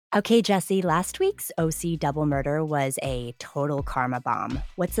Okay, Jesse, last week's OC double murder was a total karma bomb.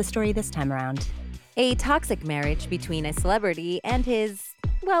 What's the story this time around? A toxic marriage between a celebrity and his,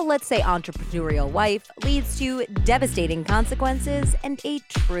 well, let's say entrepreneurial wife leads to devastating consequences and a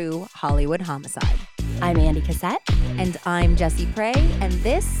true Hollywood homicide. I'm Andy Cassette. And I'm Jessie Prey, and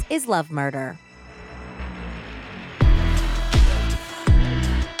this is Love Murder.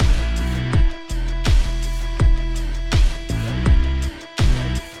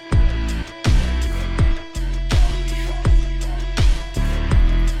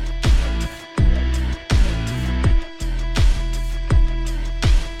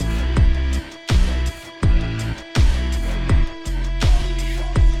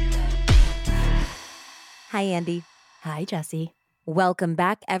 Hi, Andy. Hi, Jesse. Welcome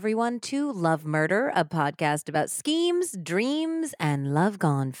back, everyone, to Love Murder, a podcast about schemes, dreams, and love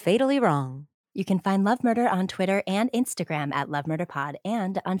gone fatally wrong. You can find Love Murder on Twitter and Instagram at Love Murder Pod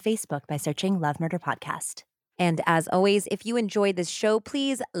and on Facebook by searching Love Murder Podcast. And as always, if you enjoyed this show,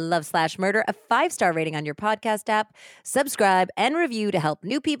 please love/murder a 5-star rating on your podcast app, subscribe, and review to help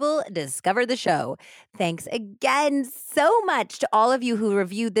new people discover the show. Thanks again so much to all of you who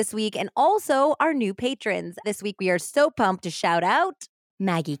reviewed this week and also our new patrons. This week, we are so pumped to shout out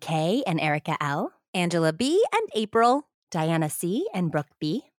Maggie K and Erica L, Angela B and April, Diana C and Brooke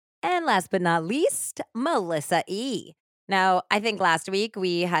B, and last but not least, Melissa E. Now, I think last week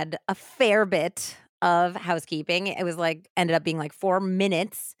we had a fair bit of housekeeping. It was ended up being 4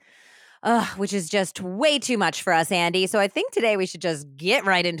 minutes, which is just way too much for us, Andy. So I think today we should just get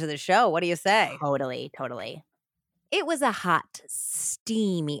right into the show. What do you say? Totally. It was a hot,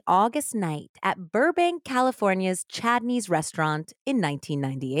 steamy August night at Burbank, California's Chadney's restaurant in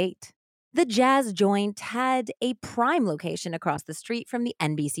 1998. The jazz joint had a prime location across the street from the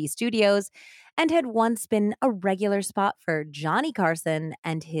NBC studios and had once been a regular spot for Johnny Carson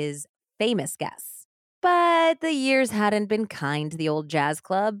and his famous guests. But the years hadn't been kind to the old jazz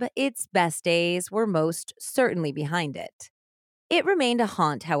club. Its best days were most certainly behind it. It remained a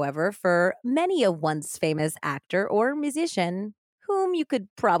haunt, however, for many a once famous actor or musician, whom you could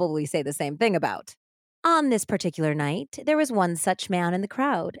probably say the same thing about. On this particular night, there was one such man in the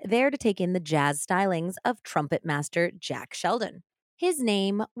crowd, there to take in the jazz stylings of trumpet master Jack Sheldon. His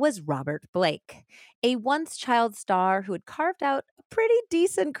name was Robert Blake, a once child star who had carved out a pretty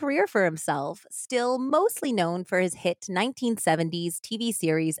decent career for himself, still mostly known for his hit 1970s TV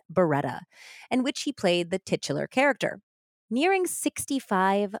series Beretta, in which he played the titular character. Nearing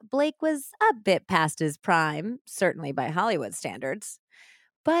 65, Blake was a bit past his prime, certainly by Hollywood standards.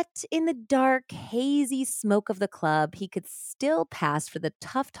 But in the dark, hazy smoke of the club, he could still pass for the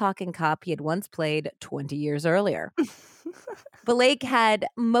tough-talking cop he had once played 20 years earlier. Blake had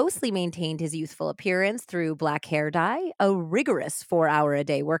mostly maintained his youthful appearance through black hair dye, a rigorous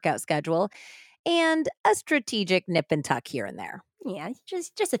 4-hour-a-day workout schedule, and a strategic nip and tuck here and there. Yeah,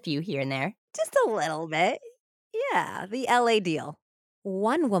 just a few here and there. Just a little bit. Yeah, the LA deal.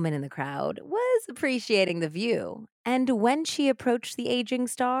 One woman in the crowd was appreciating the view, and when she approached the aging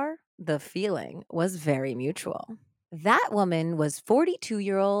star, the feeling was very mutual. That woman was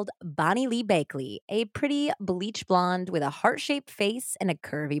 42-year-old Bonny Lee Bakley, a pretty bleach blonde with a heart-shaped face and a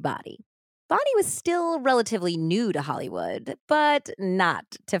curvy body. Bonny was still relatively new to Hollywood, but not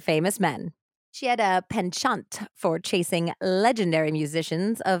to famous men. She had a penchant for chasing legendary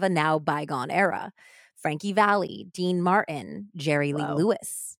musicians of a now bygone era. Frankie Valli, Dean Martin, Jerry Lee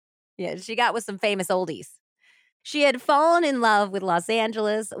Lewis. Yeah, she got with some famous oldies. She had fallen in love with Los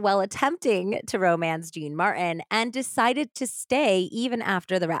Angeles while attempting to romance Dean Martin and decided to stay even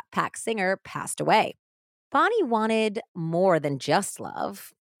after the Rat Pack singer passed away. Bonny wanted more than just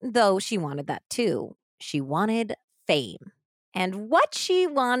love, though she wanted that too. She wanted fame. And what she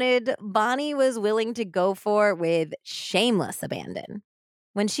wanted, Bonny was willing to go for with shameless abandon.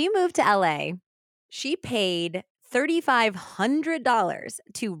 When she moved to LA, she paid $3,500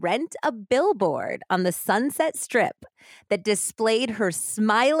 to rent a billboard on the Sunset Strip that displayed her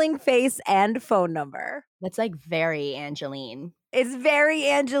smiling face and phone number. That's very Angeline. It's very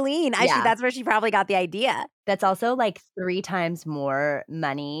Angeline. Actually, that's where she probably got the idea. That's also 3 times more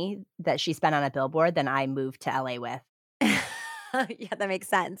money that she spent on a billboard than I moved to LA with. Yeah, that makes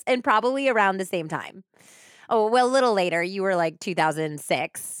sense. And probably around the same time. Oh, well, a little later. You were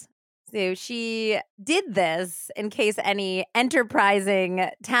 2006. So she did this in case any enterprising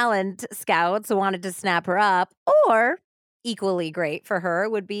talent scouts wanted to snap her up, or equally great for her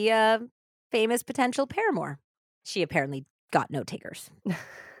would be a famous potential paramour. She apparently got no takers.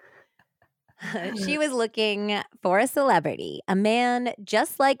 She was looking for a celebrity, a man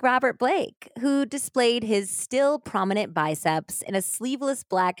just like Robert Blake, who displayed his still prominent biceps in a sleeveless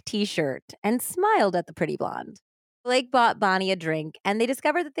black t-shirt and smiled at the pretty blonde. Blake bought Bonnie a drink, and they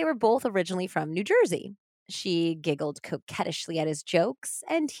discovered that they were both originally from New Jersey. She giggled coquettishly at his jokes,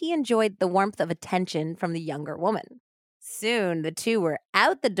 and he enjoyed the warmth of attention from the younger woman. Soon, the two were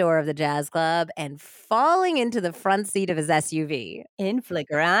out the door of the jazz club and falling into the front seat of his SUV. In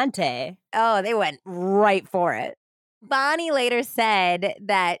flagrante. Oh, they went right for it. Bonnie later said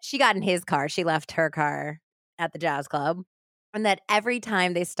that she got in his car. She left her car at the jazz club. And that every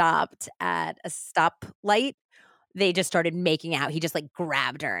time they stopped at a stoplight, they just started making out. He just like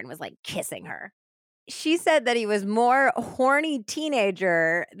grabbed her and was like kissing her. She said that he was more horny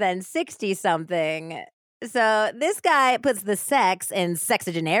teenager than 60 something. So this guy puts the sex in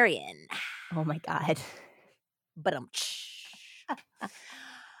sexagenarian. Oh my God. But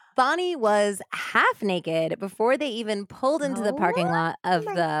Bonnie was half naked before they even pulled into the parking lot of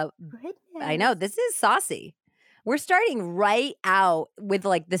the. Goodness. I know, this is saucy. We're starting right out with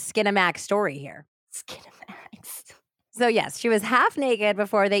like the Skinamax story here. Skinamax. So yes, she was half naked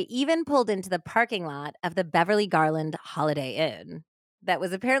before they even pulled into the parking lot of the Beverly Garland Holiday Inn that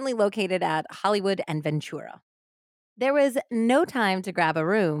was apparently located at Hollywood and Ventura. There was no time to grab a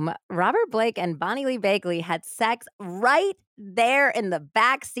room. Robert Blake and Bonnie Lee Bakley had sex right there in the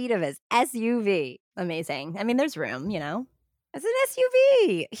back seat of his SUV. Amazing. I mean, there's room, you know? It's an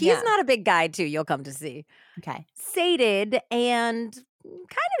SUV. He's Yeah. not a big guy, too, you'll come to see. Okay. Sated and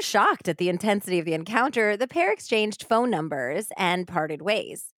kind of shocked at the intensity of the encounter, the pair exchanged phone numbers and parted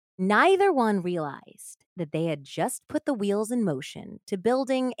ways. Neither one realized that they had just put the wheels in motion to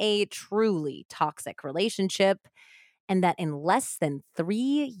building a truly toxic relationship, and that in less than 3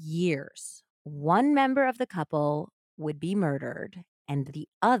 years, one member of the couple would be murdered and the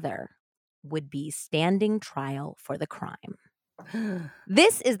other would be standing trial for the crime.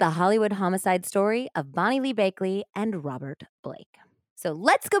 This is the Hollywood homicide story of Bonnie Lee Bakley and Robert Blake. So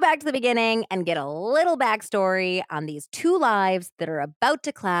let's go back to the beginning and get a little backstory on these two lives that are about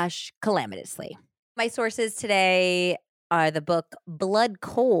to clash calamitously. My sources today are the book Blood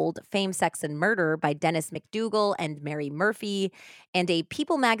Cold, Fame, Sex, and Murder by Dennis McDougall and Mary Murphy, and a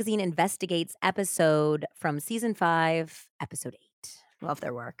People Magazine Investigates episode from season 5, episode 8. Love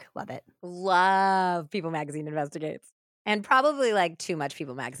their work. Love it. Love People Magazine Investigates. And probably like too much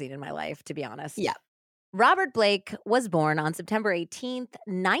People Magazine in my life, to be honest. Yeah. Robert Blake was born on September 18th,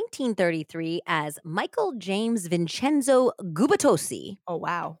 1933 as Michael James Vincenzo Gubitosi. Oh,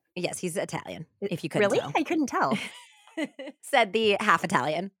 wow. Yes, he's Italian, if you couldn't really? tell. I couldn't tell. Said the half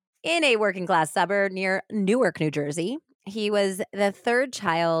Italian. In a working class suburb near Newark, New Jersey. He was the third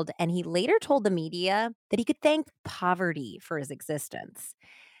child, and he later told the media that he could thank poverty for his existence.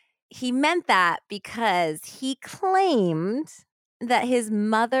 He meant that because he claimed that his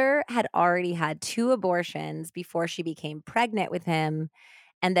mother had already had 2 abortions before she became pregnant with him,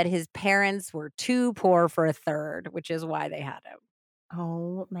 and that his parents were too poor for a third, which is why they had him.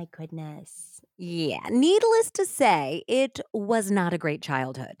 Oh, my goodness. Yeah, needless to say, it was not a great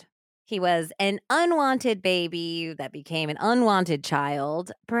childhood. He was an unwanted baby that became an unwanted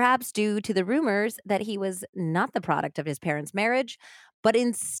child, perhaps due to the rumors that he was not the product of his parents' marriage, but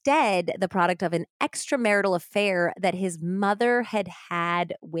instead the product of an extramarital affair that his mother had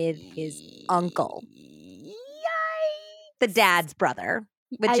had with his uncle, the dad's brother,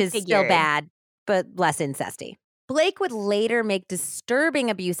 which is still bad, but less incesty. Blake would later make disturbing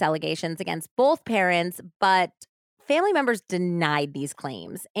abuse allegations against both parents, but family members denied these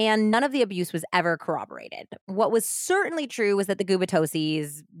claims, and none of the abuse was ever corroborated. What was certainly true was that the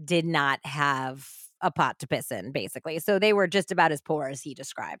Gubitosis did not have a pot to piss in, basically. So they were just about as poor as he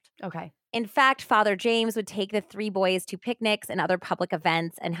described. Okay. In fact, Father James would take the 3 boys to picnics and other public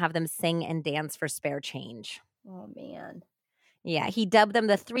events and have them sing and dance for spare change. Oh, man. Yeah, he dubbed them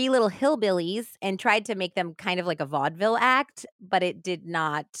the 3 little hillbillies and tried to make them kind of like a vaudeville act, but it did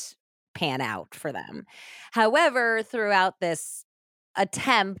not pan out for them. However, throughout this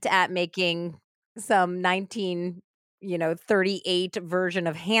attempt at making some 1938 version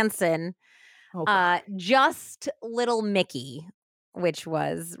of Hanson, just little Mickey, which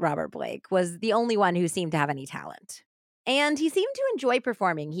was Robert Blake, was the only one who seemed to have any talent. And he seemed to enjoy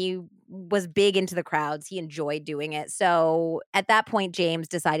performing. He was big into the crowds. He enjoyed doing it. So at that point, James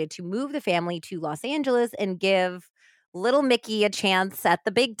decided to move the family to Los Angeles and give little Mickey a chance at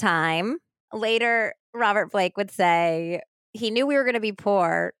the big time. Later, Robert Blake would say he knew we were going to be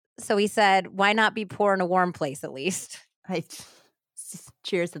poor. So he said, why not be poor in a warm place at least?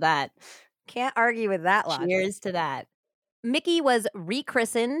 Cheers to that. Can't argue with that logic. Cheers to that. Mickey was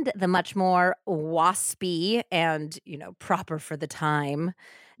rechristened the much more waspy and, proper for the time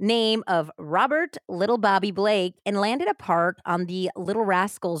name of Robert Little Bobby Blake and landed a part on the Little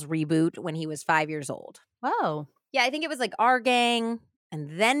Rascals reboot when he was 5 years old. Whoa. Yeah, I think it was like Our Gang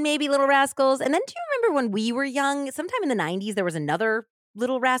and then maybe Little Rascals. And then do you remember when we were young, sometime in the 90s, there was another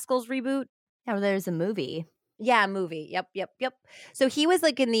Little Rascals reboot? Yeah, well, there's a movie. Yeah, movie. Yep. So he was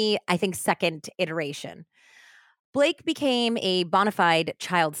like in the, I think, second iteration. Blake became a bona fide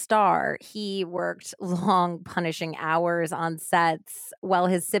child star. He worked long, punishing hours on sets while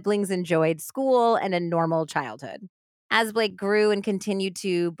his siblings enjoyed school and a normal childhood. As Blake grew and continued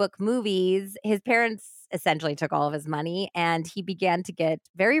to book movies, his parents essentially took all of his money and he began to get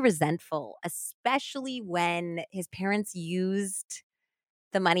very resentful, especially when his parents used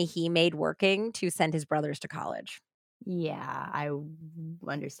the money he made working to send his brothers to college. Yeah,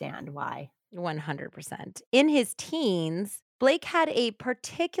 understand why. 100%. In his teens, Blake had a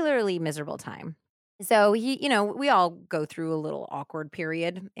particularly miserable time. So we all go through a little awkward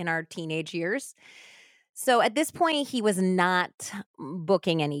period in our teenage years. So at this point, he was not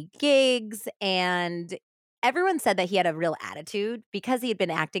booking any gigs, and everyone said that he had a real attitude because he had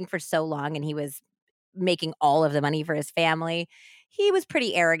been acting for so long and he was making all of the money for his family. He was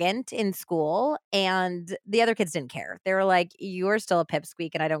pretty arrogant in school, and the other kids didn't care. They were like, "You're still a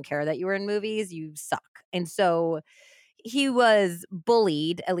pipsqueak, and I don't care that you were in movies. You suck." And so he was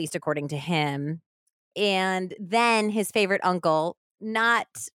bullied, at least according to him. And then his favorite uncle, not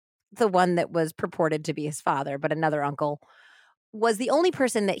the one that was purported to be his father, but another uncle, was the only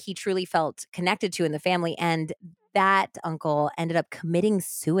person that he truly felt connected to in the family, and that uncle ended up committing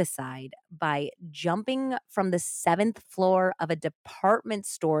suicide by jumping from the 7th floor of a department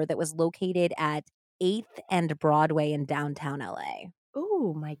store that was located at 8th and Broadway in downtown LA.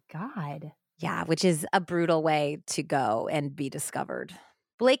 Oh my God. Yeah, which is a brutal way to go and be discovered.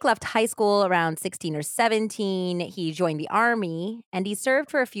 Blake left high school around 16 or 17. He joined the Army, and he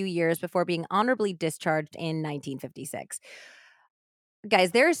served for a few years before being honorably discharged in 1956.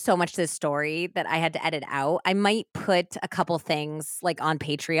 Guys, there is so much to this story that I had to edit out. I might put a couple things like on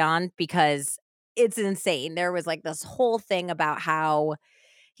Patreon because it's insane. There was like this whole thing about how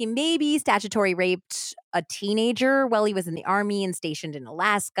he maybe statutory raped a teenager while he was in the Army and stationed in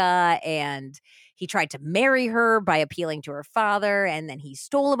Alaska. And he tried to marry her by appealing to her father. And then he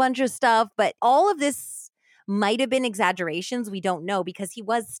stole a bunch of stuff. But all of this might have been exaggerations. We don't know because he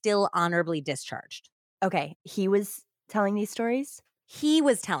was still honorably discharged. Okay, he was telling these stories? He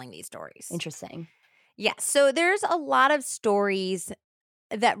was telling these stories. Interesting. Yeah. So there's a lot of stories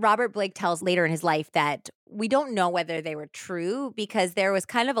that Robert Blake tells later in his life that we don't know whether they were true because there was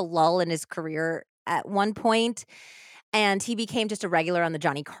kind of a lull in his career at one point, and he became just a regular on the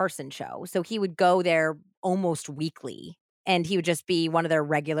Johnny Carson show. So he would go there almost weekly, and he would just be one of their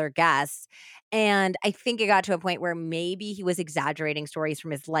regular guests. And I think it got to a point where maybe he was exaggerating stories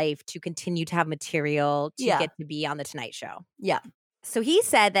from his life to continue to have material to get to be on The Tonight Show. Yeah. So he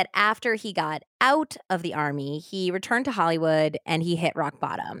said that after he got out of the Army, he returned to Hollywood and he hit rock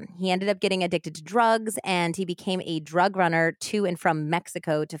bottom. He ended up getting addicted to drugs and he became a drug runner to and from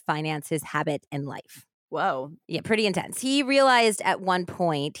Mexico to finance his habit and life. Whoa. Yeah, pretty intense. He realized at one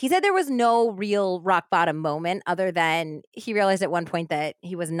point, he said there was no real rock bottom moment other than he realized at one point that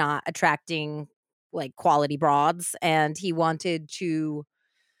he was not attracting like quality broads and he wanted to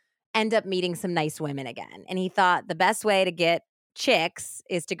end up meeting some nice women again. And he thought the best way to get chicks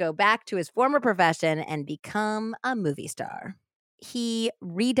is to go back to his former profession and become a movie star. He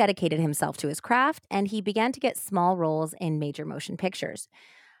rededicated himself to his craft and he began to get small roles in major motion pictures.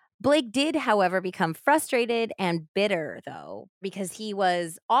 Blake did, however, become frustrated and bitter, though, because he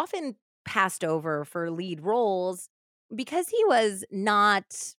was often passed over for lead roles because he was not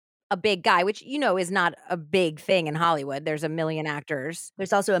a big guy, which, is not a big thing in Hollywood. There's a million actors.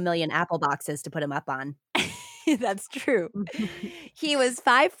 There's also a million Apple boxes to put him up on. That's true. He was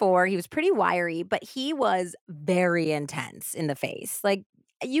 5'4". He was pretty wiry, but he was very intense in the face. Like,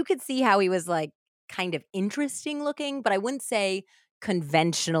 you could see how he was, like, kind of interesting looking, but I wouldn't say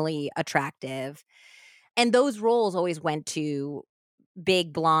conventionally attractive. And those roles always went to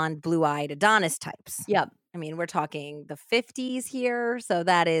big, blonde, blue-eyed Adonis types. Yep. I mean, we're talking the 50s here, so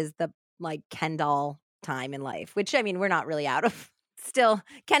that is the, like, Ken doll time in life, which, I mean, we're not really out of. Still,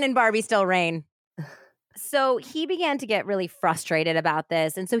 Ken and Barbie still reign. So he began to get really frustrated about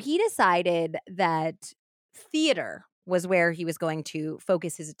this. And so he decided that theater was where he was going to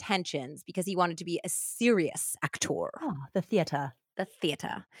focus his attentions because he wanted to be a serious actor. Oh, the theater. The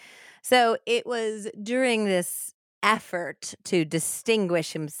theater. So it was during this effort to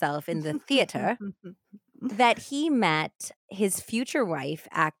distinguish himself in the theater that he met his future wife,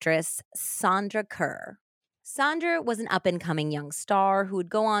 actress Sandra Kerr. Sandra was an up-and-coming young star who would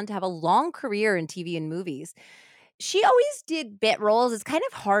go on to have a long career in TV and movies. She always did bit roles. It's kind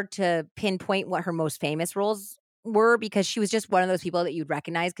of hard to pinpoint what her most famous roles were because she was just one of those people that you'd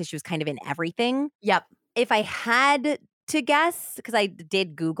recognize because she was kind of in everything. Yep. If I had to guess, because I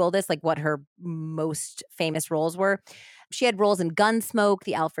did Google this, like what her most famous roles were, she had roles in Gunsmoke,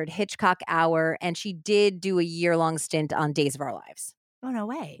 The Alfred Hitchcock Hour, and she did do a year-long stint on Days of Our Lives. Oh, no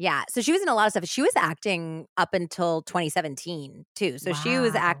way. Yeah, so she was in a lot of stuff. She was acting up until 2017, too, so she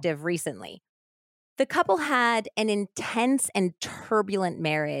was Wow. active recently. The couple had an intense and turbulent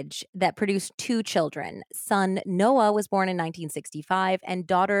marriage that produced 2 children. Son Noah was born in 1965 and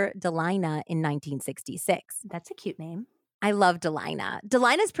daughter Delina in 1966. That's a cute name. I love Delina.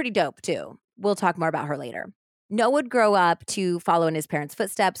 Delina's pretty dope, too. We'll talk more about her later. Noah would grow up to follow in his parents'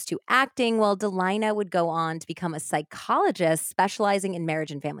 footsteps to acting, while Delina would go on to become a psychologist specializing in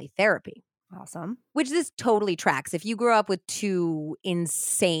marriage and family therapy. Awesome. Which this totally tracks. If you grew up with 2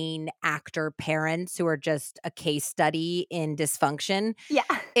 insane actor parents who are just a case study in dysfunction, Yeah.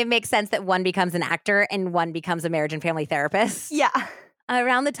 it makes sense that one becomes an actor and one becomes a marriage and family therapist. Yeah.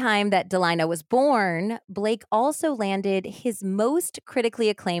 Around the time that Delina was born, Blake also landed his most critically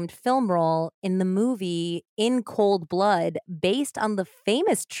acclaimed film role in the movie In Cold Blood, based on the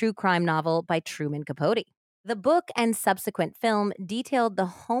famous true crime novel by Truman Capote. The book and subsequent film detailed the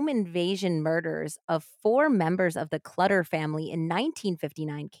home invasion murders of 4 members of the Clutter family in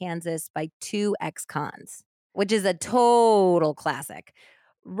 1959 Kansas by 2 ex-cons, which is a total classic.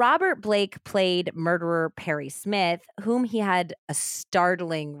 Robert Blake played murderer Perry Smith, whom he had a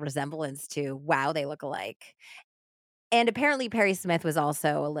startling resemblance to. Wow, they look alike. And apparently Perry Smith was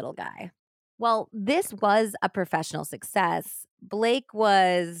also a little guy. Well, this was a professional success. Blake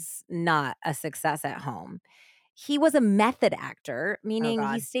was not a success at home. He was a method actor, meaning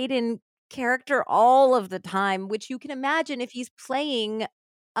he stayed in character all of the time, which you can imagine if he's playing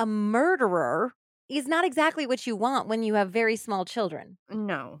a murderer is not exactly what you want when you have very small children.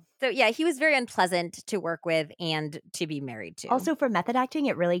 No. So yeah, he was very unpleasant to work with and to be married to. Also, for method acting,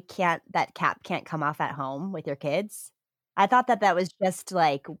 it really can't, that cap can't come off at home with your kids. I thought that was just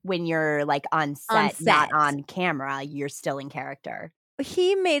like when you're like on set, not on camera, you're still in character.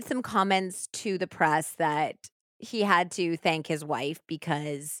 He made some comments to the press that he had to thank his wife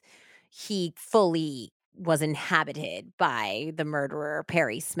because he fully was inhabited by the murderer,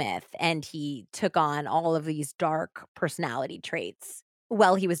 Perry Smith, and he took on all of these dark personality traits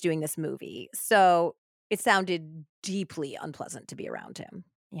while he was doing this movie. So it sounded deeply unpleasant to be around him.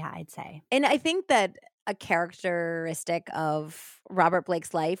 Yeah, I'd say. And I think that a characteristic of Robert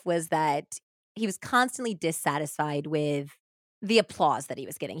Blake's life was that he was constantly dissatisfied with the applause that he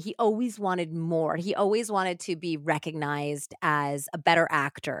was getting. He always wanted more. He always wanted to be recognized as a better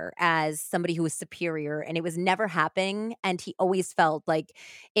actor, as somebody who was superior, and it was never happening. And he always felt like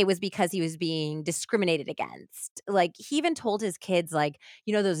it was because he was being discriminated against. Like, he even told his kids, like,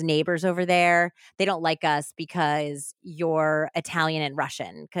 you know, those neighbors over there, they don't like us because you're Italian and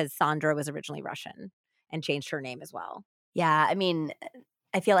Russian, because Sandra was originally Russian and changed her name as well. Yeah, I mean,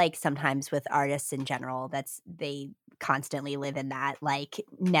 I feel like sometimes with artists in general, they constantly live in that, like,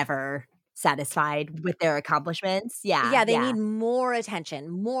 never satisfied with their accomplishments. Yeah. Yeah, they need more attention,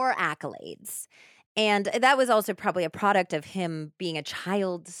 more accolades. And that was also probably a product of him being a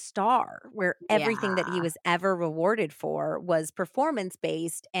child star, where everything that he was ever rewarded for was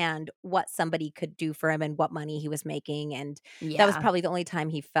performance-based and what somebody could do for him and what money he was making. And that was probably the only time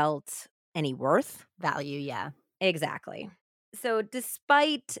he felt any worth. Value, yeah. Exactly. So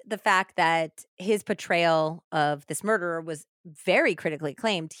despite the fact that his portrayal of this murderer was very critically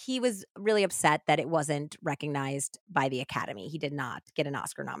acclaimed, he was really upset that it wasn't recognized by the Academy. He did not get an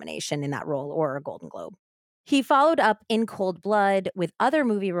Oscar nomination in that role or a Golden Globe. He followed up In Cold Blood with other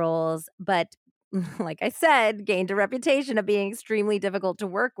movie roles, but like I said, gained a reputation of being extremely difficult to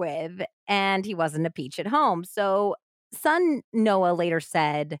work with, and he wasn't a peach at home. So son Noah later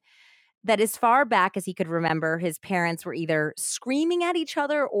said that as far back as he could remember, his parents were either screaming at each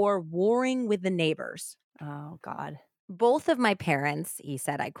other or warring with the neighbors. Oh, God. Both of my parents, he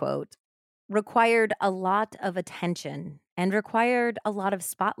said, I quote, required a lot of attention and required a lot of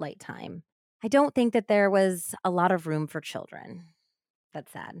spotlight time. I don't think that there was a lot of room for children.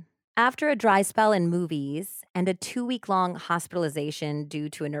 That's sad. After a dry spell in movies and a 2-week-long hospitalization due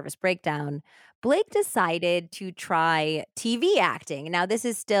to a nervous breakdown, Blake decided to try TV acting. Now, this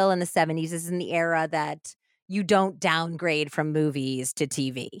is still in the 70s. This is in the era that you don't downgrade from movies to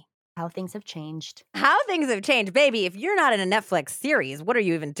TV. How things have changed. How things have changed. Baby, if you're not in a Netflix series, what are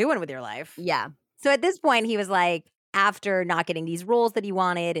you even doing with your life? Yeah, So at this point, he was like, after not getting these roles that he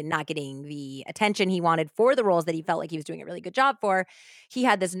wanted and not getting the attention he wanted for the roles that he felt like he was doing a really good job for, he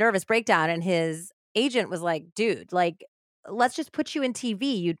had this nervous breakdown. And his agent was like, dude, like, let's just put you in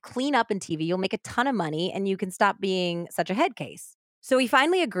TV. You'd clean up in TV. You'll make a ton of money and you can stop being such a head case. So he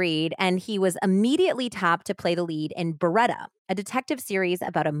finally agreed, and he was immediately tapped to play the lead in Beretta, a detective series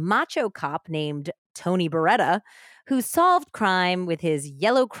about a macho cop named Tony Beretta, who solved crime with his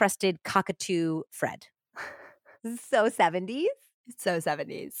yellow-crested cockatoo, Fred. So 70s. So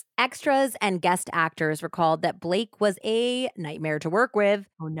 70s. Extras and guest actors recalled that Blake was a nightmare to work with.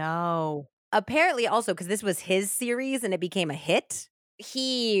 Oh, no. Apparently also, because this was his series and it became a hit,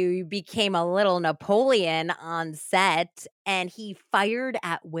 he became a little Napoleon on set and he fired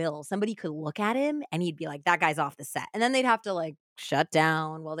at will. Somebody could look at him and he'd be like, that guy's off the set. And then they'd have to like shut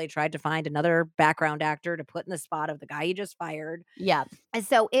down while they tried to find another background actor to put in the spot of the guy he just fired. Yeah. And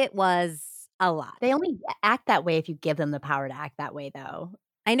so it was a lot. They only act that way if you give them the power to act that way, though.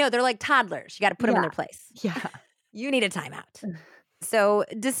 I know. They're like toddlers. You got to put them in their place. Yeah. You need a timeout. So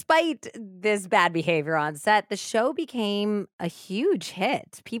despite this bad behavior on set, the show became a huge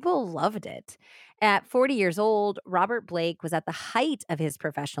hit. People loved it. At 40 years old, Robert Blake was at the height of his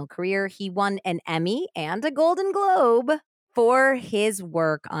professional career. He won an Emmy and a Golden Globe for his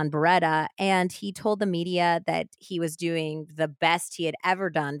work on Beretta, and he told the media that he was doing the best he had ever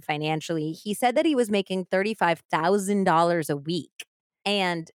done financially. He said that he was making $35,000 a week.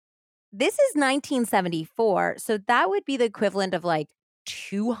 And this is 1974, so that would be the equivalent of like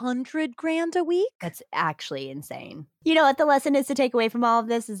 200 grand a week. That's actually insane. You know what the lesson is to take away from all of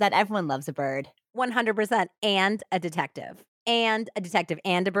this is that everyone loves a bird. 100%. And a detective. And a detective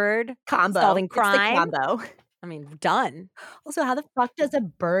and a bird. Combo. Solving crime. It's the combo. I mean, done. Also, how the fuck does a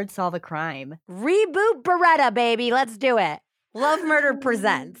bird solve a crime? Reboot Beretta, baby. Let's do it. Love Murder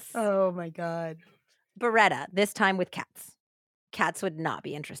presents. Oh my God. Beretta, this time with cats. Cats would not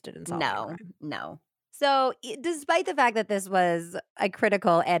be interested in solving crime. No. So, despite the fact that this was a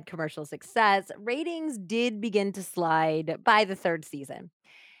critical and commercial success, ratings did begin to slide by the third season.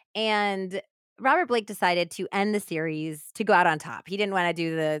 And Robert Blake decided to end the series to go out on top. He didn't want to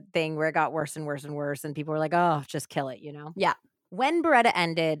do the thing where it got worse and worse and worse, and people were like, oh, just kill it, you know? Yeah. When Beretta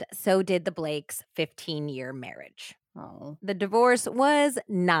ended, so did the Blakes' 15-year marriage. Oh. The divorce was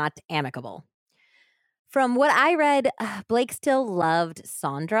not amicable. From what I read, Blake still loved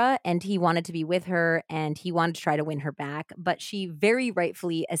Sandra and he wanted to be with her and he wanted to try to win her back, but she very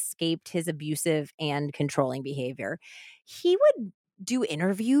rightfully escaped his abusive and controlling behavior. He would do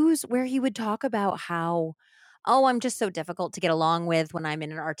interviews where he would talk about how, oh, I'm just so difficult to get along with when I'm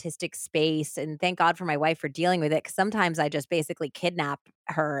in an artistic space. And thank God for my wife for dealing with it. Because sometimes I just basically kidnap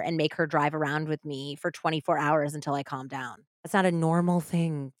her and make her drive around with me for 24 hours until I calm down. That's not a normal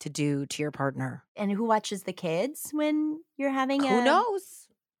thing to do to your partner. And who watches the kids when you're having Who knows?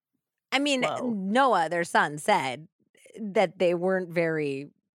 I mean, Whoa. Noah, their son, said that they weren't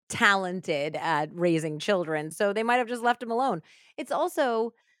very talented at raising children. So they might have just left him alone. It's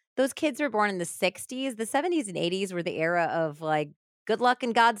also, those kids were born in the 60s. The 70s and 80s were the era of like, good luck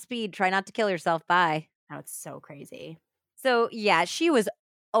and Godspeed. Try not to kill yourself. Bye. Oh, it's so crazy. So yeah, she was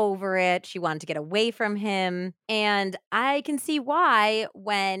over it. She wanted to get away from him. And I can see why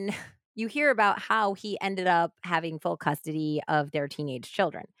when you hear about how he ended up having full custody of their teenage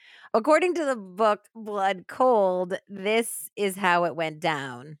children. According to the book Blood Cold, this is how it went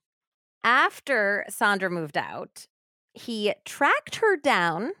down. After Sandra moved out, he tracked her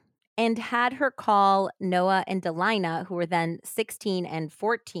down and had her call Noah and Delina, who were then 16 and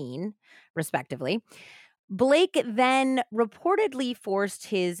 14, respectively. Blake then reportedly forced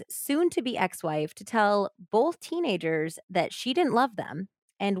his soon-to-be ex-wife to tell both teenagers that she didn't love them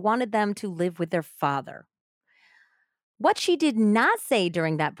and wanted them to live with their father. What she did not say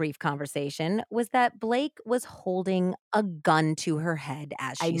during that brief conversation was that Blake was holding a gun to her head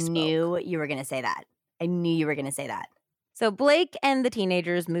as she spoke. I knew you were going to say that. So Blake and the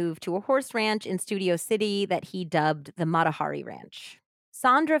teenagers moved to a horse ranch in Studio City that he dubbed the Matahari Ranch.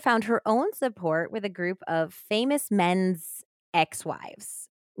 Sandra found her own support with a group of famous men's ex-wives.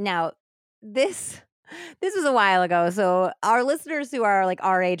 Now, this was a while ago, so our listeners who are like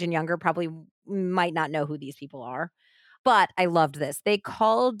our age and younger probably might not know who these people are. But I loved this. They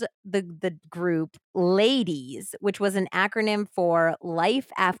called the group Ladies, which was an acronym for Life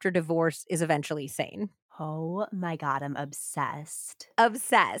After Divorce is Eventually Sane. Oh my God, I'm obsessed.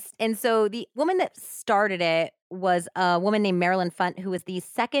 Obsessed. And so the woman that started it was a woman named Marilyn Funt, who was the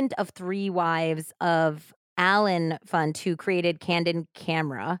second of three wives of Alan Funt, who created Candid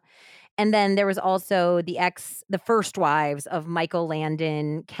Camera. And then there was also the first wives of Michael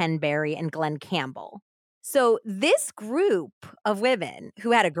Landon, Ken Berry, and Glenn Campbell. So this group of women,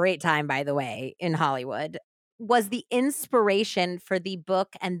 who had a great time, by the way, in Hollywood, was the inspiration for the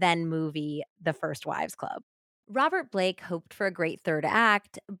book and then movie The First Wives Club. Robert Blake hoped for a great third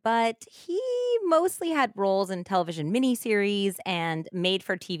act, but he mostly had roles in television miniseries and made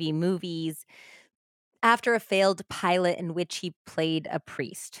for TV movies after a failed pilot in which he played a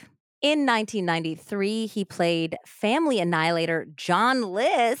priest. In 1993, he played family annihilator John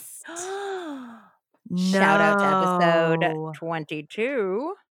List. Shout out to episode No.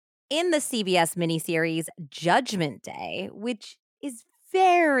 22 in the CBS miniseries Judgment Day, which is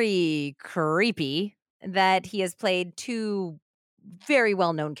very creepy that he has played two very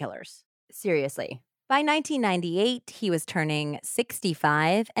well-known killers. Seriously. By 1998, he was turning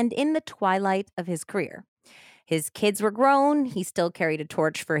 65 and in the twilight of his career. His kids were grown. He still carried a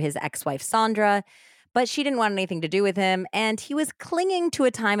torch for his ex-wife, Sandra, but she didn't want anything to do with him, and he was clinging to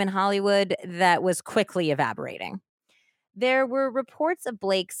a time in Hollywood that was quickly evaporating. There were reports of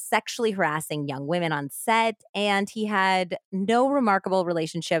Blake sexually harassing young women on set, and he had no remarkable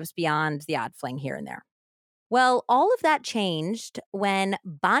relationships beyond the odd fling here and there. Well, all of that changed when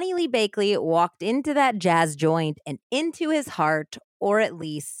Bonnie Lee Bakley walked into that jazz joint and into his heart, or at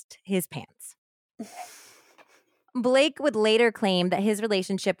least his pants. Blake would later claim that his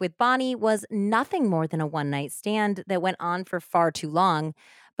relationship with Bonnie was nothing more than a one-night stand that went on for far too long,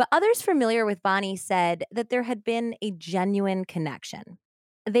 but others familiar with Bonnie said that there had been a genuine connection.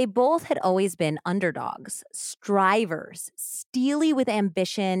 They both had always been underdogs, strivers, steely with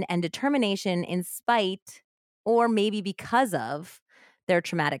ambition and determination in spite, or maybe because of, their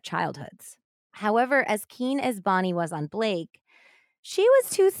traumatic childhoods. However, as keen as Bonnie was on Blake, she was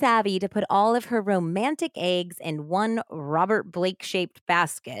too savvy to put all of her romantic eggs in one Robert Blake-shaped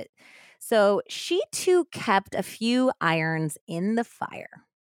basket, so she too kept a few irons in the fire.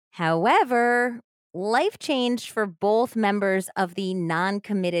 However, life changed for both members of the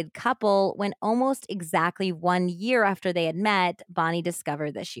non-committed couple when almost exactly 1 year after they had met, Bonnie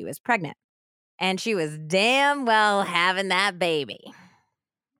discovered that she was pregnant. And she was damn well having that baby.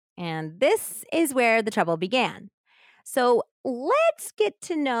 And this is where the trouble began. So let's get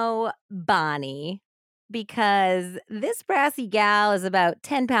to know Bonnie, because this brassy gal is about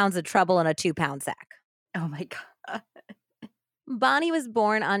 10 pounds of trouble in a 2-pound sack. Oh my God. Bonnie was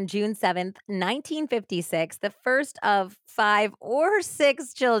born on June 7th, 1956, the first of 5 or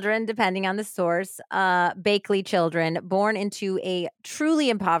 6 children, depending on the source, Bakley children, born into a truly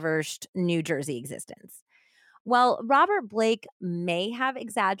impoverished New Jersey existence. While Robert Blake may have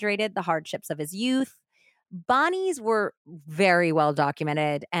exaggerated the hardships of his youth, Bonnie's were very well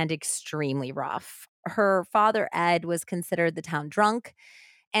documented and extremely rough. Her father, Ed, was considered the town drunk,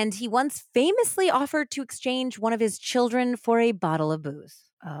 and he once famously offered to exchange one of his children for a bottle of booze.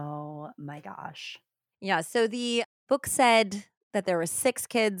 Oh my gosh. Yeah, so the book said that there were 6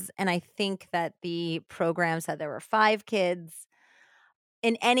 kids, and I think that the program said there were 5 kids.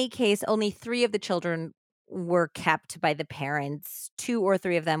 In any case, only 3 of the children were kept by the parents. 2 or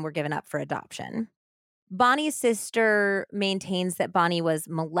 3 of them were given up for adoption. Bonnie's sister maintains that Bonnie was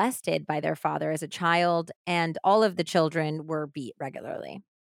molested by their father as a child, and all of the children were beat regularly.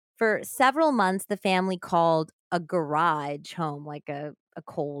 For several months, the family called a garage home, like a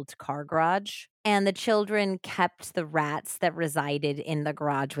cold car garage, and the children kept the rats that resided in the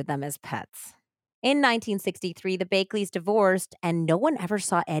garage with them as pets. In 1963, the Bakleys divorced, and no one ever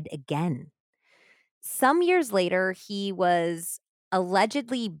saw Ed again. Some years later, he was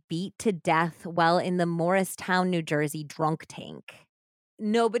allegedly beat to death while in the Morristown, New Jersey drunk tank.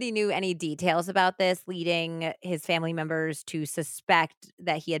 Nobody knew any details about this, leading his family members to suspect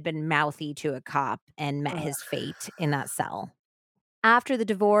that he had been mouthy to a cop and met his fate in that cell. After the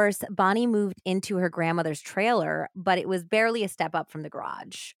divorce, Bonnie moved into her grandmother's trailer, but it was barely a step up from the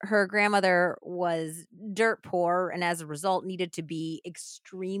garage. Her grandmother was dirt poor and as a result needed to be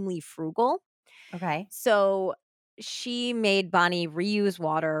extremely frugal. Okay. So she made Bonnie reuse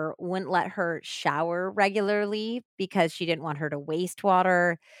water, wouldn't let her shower regularly because she didn't want her to waste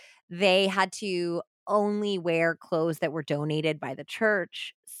water. They had to only wear clothes that were donated by the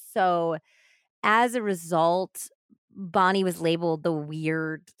church. So as a result, Bonnie was labeled the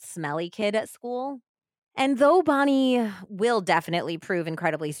weird, smelly kid at school. And though Bonnie will definitely prove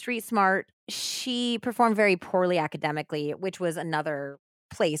incredibly street smart, she performed very poorly academically, which was another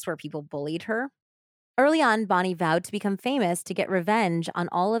place where people bullied her. Early on, Bonnie vowed to become famous to get revenge on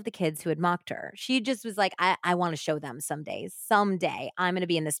all of the kids who had mocked her. She just was like, I want to show them someday. Someday, I'm going to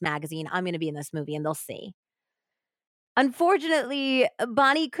be in this magazine. I'm going to be in this movie, and they'll see. Unfortunately,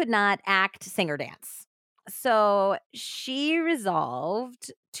 Bonnie could not act, sing, or dance. So she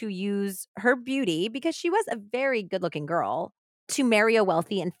resolved to use her beauty, because she was a very good looking girl, to marry a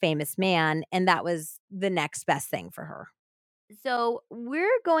wealthy and famous man. And that was the next best thing for her. So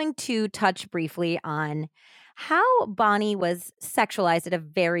we're going to touch briefly on how Bonnie was sexualized at a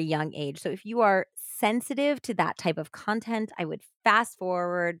very young age. So if you are sensitive to that type of content, I would fast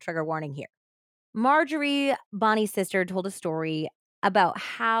forward, trigger warning here. Marjorie, Bonnie's sister, told a story about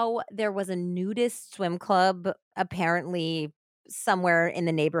how there was a nudist swim club, apparently somewhere in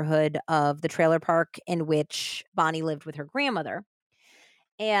the neighborhood of the trailer park in which Bonnie lived with her grandmother,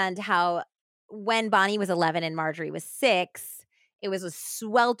 and how when Bonnie was 11 and Marjorie was 6, it was a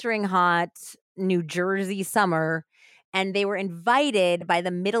sweltering hot New Jersey summer, and they were invited by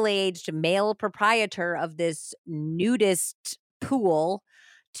the middle-aged male proprietor of this nudist pool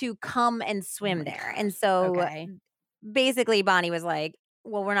to come and Oh swim my there. god. And so Okay. basically Bonnie was like,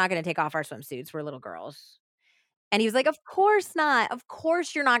 "Well, we're not gonna take off our swimsuits. We're little girls." And he was like, "Of course not. Of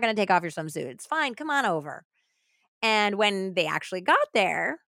course you're not gonna take off your swimsuit. It's fine. Come on over." And when they actually got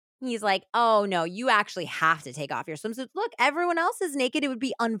there, he's like, "Oh, no, you actually have to take off your swimsuits. Look, everyone else is naked. It would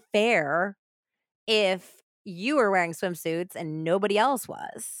be unfair if you were wearing swimsuits and nobody else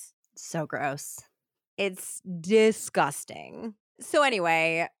was." So gross. It's disgusting. So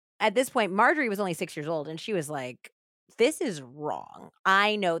anyway, at this point, Marjorie was only 6 years old, and she was like, "This is wrong.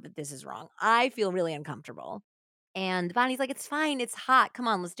 I know that this is wrong. I feel really uncomfortable." And Bonnie's like, "It's fine. It's hot. Come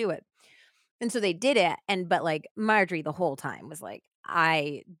on, let's do it." And so they did it. But like Marjorie the whole time was like,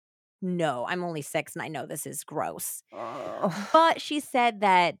 "I know, I'm only 6 and I know this is gross." Oh. But she said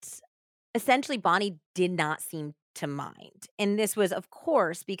that essentially Bonnie did not seem to mind. And this was, of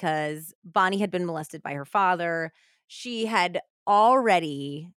course, because Bonnie had been molested by her father. She had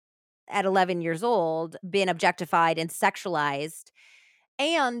already, at 11 years old, been objectified and sexualized.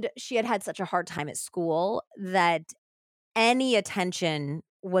 And she had had such a hard time at school that any attention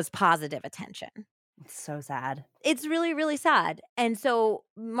was positive attention. It's so sad. It's really, really sad. And so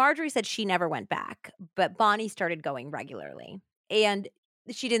Marjorie said she never went back, but Bonnie started going regularly. And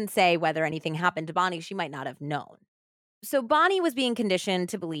she didn't say whether anything happened to Bonnie. She might not have known. So Bonnie was being conditioned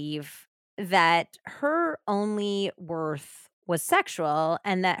to believe that her only worth was sexual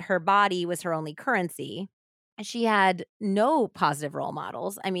and that her body was her only currency. She had no positive role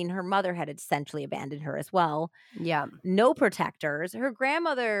models. I mean, her mother had essentially abandoned her as well. Yeah. No protectors. Her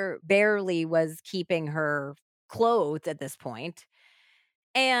grandmother barely was keeping her clothed at this point.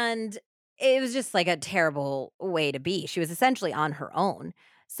 And it was just like a terrible way to be. She was essentially on her own.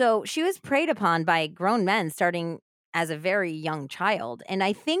 So she was preyed upon by grown men starting as a very young child. And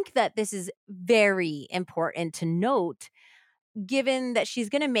I think that this is very important to note, given that she's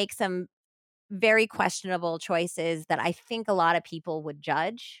going to make some very questionable choices that I think a lot of people would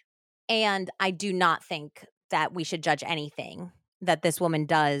judge. And I do not think that we should judge anything that this woman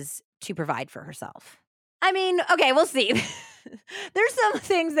does to provide for herself. I mean, okay, we'll see. There's some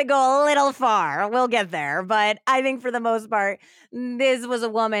things that go a little far. We'll get there. But I think for the most part, this was a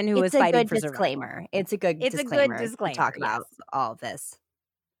woman who was It's a fighting good for survival. disclaimer. It's a good It's a good disclaimer to disclaimer, talk yes. about all of this.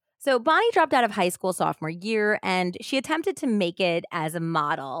 So Bonnie dropped out of high school sophomore year, and she attempted to make it as a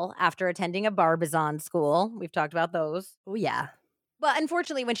model after attending a Barbizon school. We've talked about those. Oh, yeah. But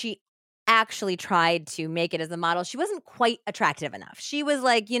unfortunately, when she actually tried to make it as a model, she wasn't quite attractive enough. She was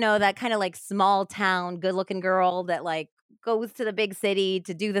like, that kind of like small town, good looking girl that like goes to the big city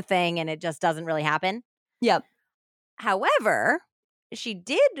to do the thing, and it just doesn't really happen. Yep. However, she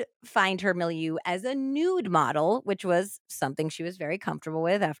did find her milieu as a nude model, which was something she was very comfortable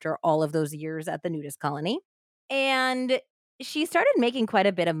with after all of those years at the nudist colony. And she started making quite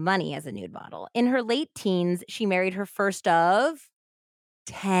a bit of money as a nude model. In her late teens, she married her first of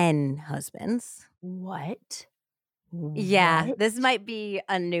 10 husbands. What? Yeah, What? this might be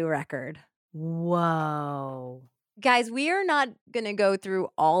a new record. Whoa. Guys, we are not going to go through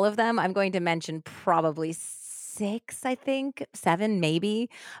all of them. I'm going to mention probably 6, I think, 7 maybe.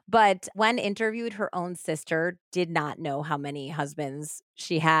 But when interviewed, her own sister did not know how many husbands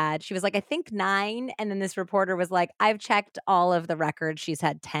she had. She was like, I think 9. And then this reporter was like, I've checked all of the records. She's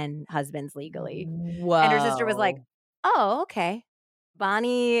had 10 husbands legally. And her sister was like, Whoa. oh, okay.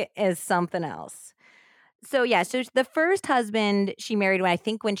 Bonnie is something else. So yeah, so the first husband she married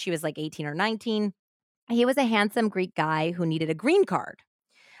when she was like 18 or 19. He was a handsome Greek guy who needed a green card,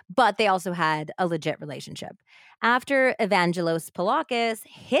 but they also had a legit relationship. After Evangelos Polakis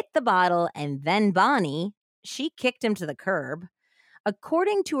hit the bottle and then Bonnie, she kicked him to the curb.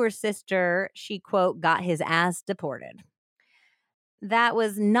 According to her sister, she, quote, got his ass deported. That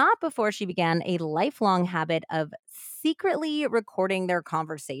was not before she began a lifelong habit of secretly recording their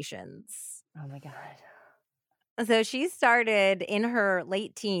conversations. Oh my God. So she started in her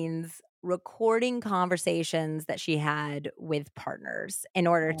late teens recording conversations that she had with partners in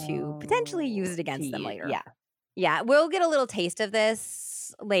order to potentially use Oh, it against them later. yeah. Yeah, we'll get a little taste of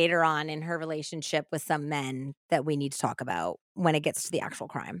this later on in her relationship with some men that we need to talk about when it gets to the actual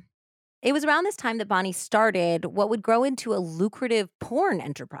crime. It was around this time that Bonnie started what would grow into a lucrative porn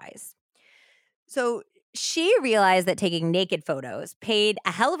enterprise. So she realized that taking naked photos paid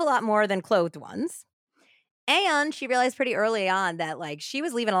a hell of a lot more than clothed ones. And she realized pretty early on that, like, she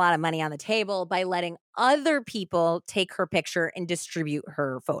was leaving a lot of money on the table by letting other people take her picture and distribute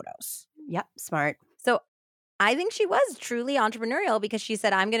her photos. Yep, smart. So I think she was truly entrepreneurial because she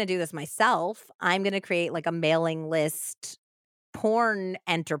said, I'm going to do this myself. I'm going to create like a mailing list porn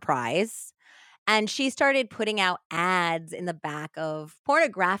enterprise. And she started putting out ads in the back of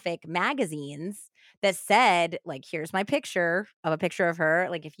pornographic magazines that said, like, here's my picture of a picture of her.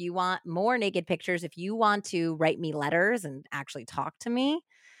 Like, if you want more naked pictures, if you want to write me letters and actually talk to me,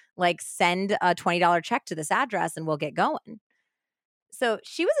 like, send a $20 check to this address and we'll get going. So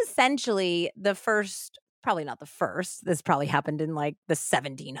she was essentially the first, probably not the first. This probably happened in like the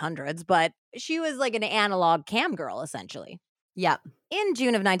 1700s, but she was like an analog cam girl, essentially. Yep. In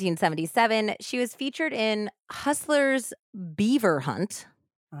June of 1977, she was featured in Hustler's Beaver Hunt,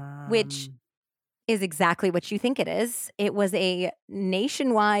 which Um, is exactly what you think it is. It was a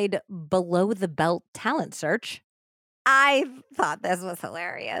nationwide below the belt talent search. I thought this was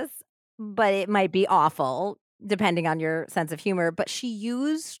hilarious, but it might be awful depending on your sense of humor. But she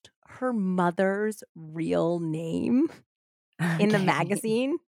used her mother's real name in the okay.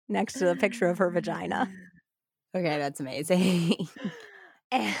 magazine next to the picture of her vagina. Okay, that's amazing.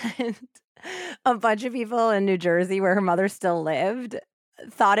 And a bunch of people in New Jersey, where her mother still lived,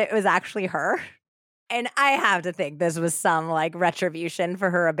 thought it was actually her. And I have to think this was some like retribution for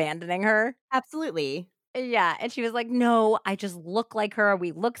her abandoning her. Absolutely. Yeah, and she was like, "No, I just look like her.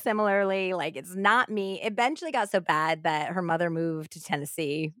 We look similarly. Like, it's not me." Eventually got so bad that her mother moved to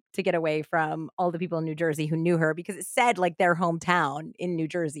Tennessee to get away from all the people in New Jersey who knew her because it said like their hometown in New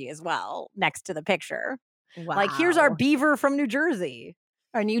Jersey as well next to the picture. Like, here's our Wow. beaver from New Jersey.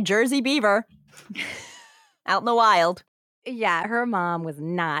 Our New Jersey beaver out in the wild. Yeah, her mom was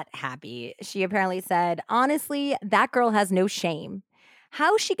not happy. She apparently said, "Honestly, that girl has no shame.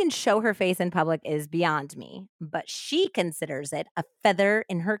 How she can show her face in public is beyond me, but she considers it a feather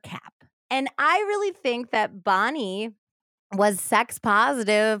in her cap." And I really think that Bonnie was sex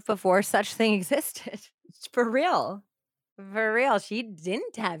positive before such thing existed. For real. For real, she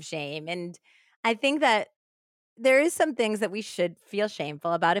didn't have shame. And I think that there is some things that we should feel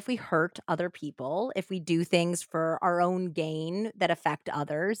shameful about if we hurt other people, if we do things for our own gain that affect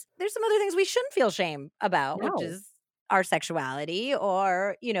others. There's some other things we shouldn't feel shame about, which No. is our sexuality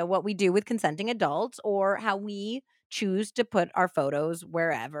or, what we do with consenting adults or how we choose to put our photos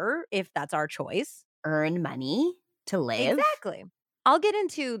wherever if that's our choice. Earn money to live. Exactly. I'll get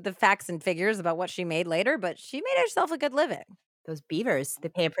into the facts and figures about what she made later, but she made herself a good living. Those beavers, they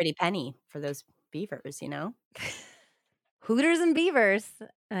pay a pretty penny for those beavers, you know? Hooters and Beavers.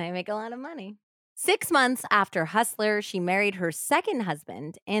 I make a lot of money. 6 months after Hustler, she married her second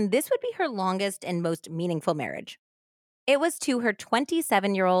husband, and this would be her longest and most meaningful marriage. It was to her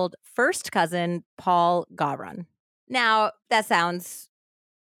 27-year-old first cousin, Paul Garon. Now, that sounds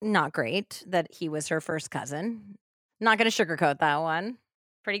not great that he was her first cousin. Not going to sugarcoat that one.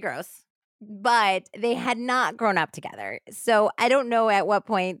 Pretty gross. But they had not grown up together. So I don't know at what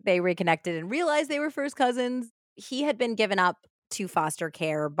point they reconnected and realized they were first cousins. He had been given up to foster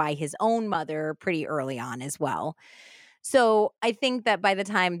care by his own mother pretty early on as well. So I think that by the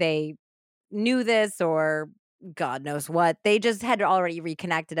time they knew this or God knows what, they just had already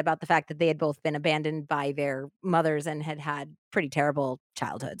reconnected about the fact that they had both been abandoned by their mothers and had had pretty terrible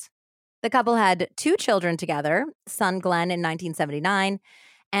childhoods. The couple had 2 children together, son Glenn in 1979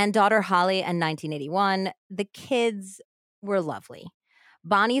 and daughter Holly in 1981. The kids were lovely.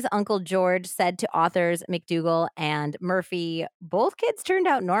 Bonnie's uncle George said to authors McDougall and Murphy, both kids turned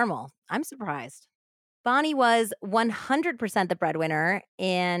out normal. I'm surprised. Bonnie was 100% the breadwinner,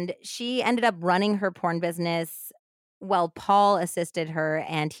 and she ended up running her porn business while Paul assisted her,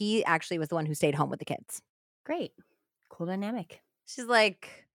 and he actually was the one who stayed home with the kids. Great. Cool dynamic. She's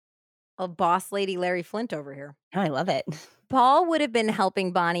like a boss lady Larry Flint over here. Oh, I love it. Paul would have been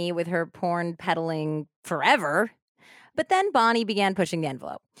helping Bonnie with her porn peddling forever, but then Bonnie began pushing the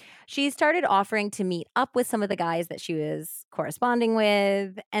envelope. She started offering to meet up with some of the guys that she was corresponding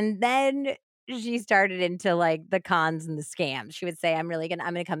with, and then she started into, like, the cons and the scams. She would say, I'm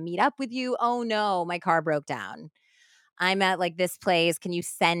gonna come meet up with you. Oh, no, my car broke down. I'm at, like, this place. Can you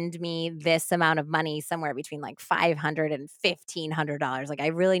send me this amount of money somewhere between, like, $500 and $1,500? Like, I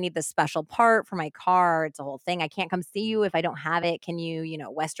really need this special part for my car. It's a whole thing. I can't come see you if I don't have it. Can you,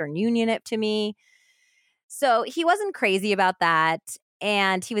 Western Union it to me? So he wasn't crazy about that.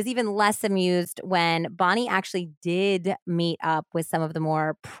 And he was even less amused when Bonnie actually did meet up with some of the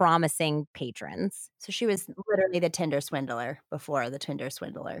more promising patrons. So she was literally the Tinder swindler before the Tinder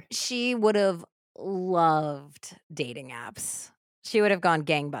swindler. She would have loved dating apps. She would have gone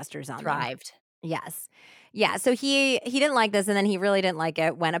gangbusters on them. Thrived. Yes. Yeah, so he didn't like this, and then he really didn't like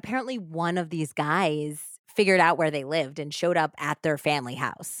it when apparently one of these guys figured out where they lived and showed up at their family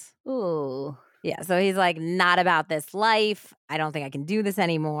house. Ooh. Yeah, so he's like, "Not about this life. I don't think I can do this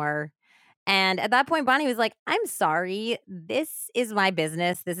anymore." And at that point, Bonnie was like, "I'm sorry. This is my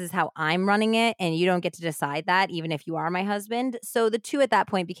business. This is how I'm running it, and you don't get to decide that, even if you are my husband." So the two at that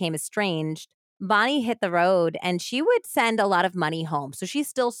point became estranged. Bonnie hit the road, and she would send a lot of money home. So she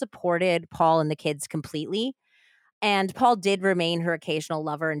still supported Paul and the kids completely. And Paul did remain her occasional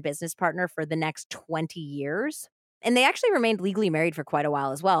lover and business partner for the next 20 years. And they actually remained legally married for quite a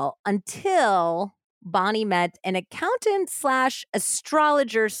while as well, until Bonnie met an accountant slash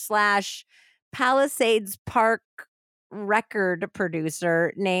astrologer slash Palisades Park record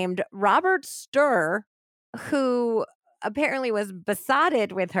producer named Robert Sturr, who apparently was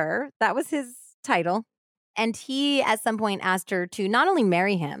besotted with her. That was his title. And he, at some point, asked her to not only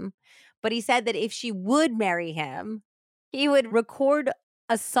marry him, but he said that if she would marry him, he would record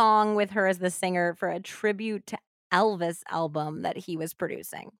a song with her as the singer for a tribute to Elvis album that he was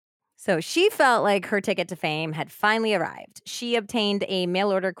producing. So she felt like her ticket to fame had finally arrived. She obtained a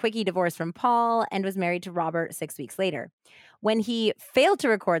mail order quickie divorce from Paul and was married to Robert 6 weeks later. When he failed to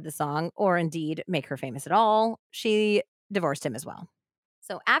record the song, or indeed make her famous at all, she divorced him as well.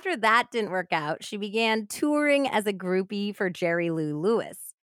 So after that didn't work out, she began touring as a groupie for Jerry Lee Lewis.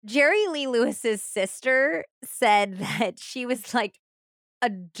 Jerry Lee Lewis's sister said that she was like a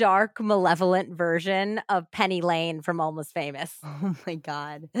dark, malevolent version of Penny Lane from Almost Famous. Oh my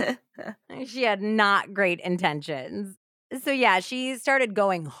God. She had not great intentions. So yeah, she started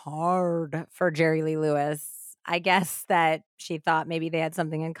going hard for Jerry Lee Lewis. I guess that she thought maybe they had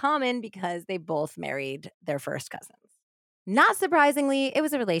something in common because they both married their first cousins. Not surprisingly, it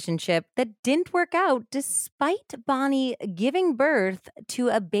was a relationship that didn't work out despite Bonnie giving birth to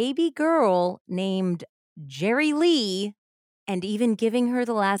a baby girl named Jerry Lee and even giving her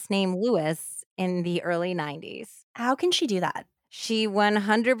the last name Lewis in the early 90s. How can she do that? She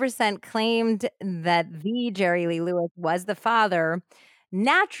 100% claimed that the Jerry Lee Lewis was the father.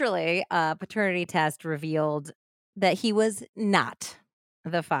 Naturally, a paternity test revealed that he was not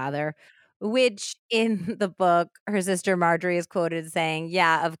the father, which in the book, her sister Marjorie is quoted as saying,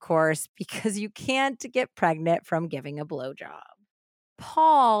 "Yeah, of course, because you can't get pregnant from giving a blowjob."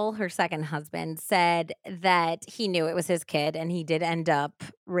 Paul, her second husband, said that he knew it was his kid, and he did end up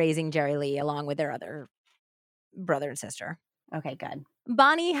raising Jerry Lee along with their other brother and sister. Okay, good.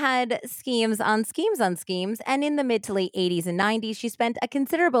 Bonnie had schemes on schemes on schemes, and in the mid to late 80s and 90s, she spent a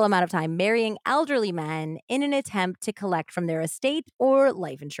considerable amount of time marrying elderly men in an attempt to collect from their estate or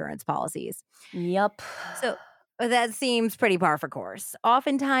life insurance policies. Yep. So that seems pretty par for course.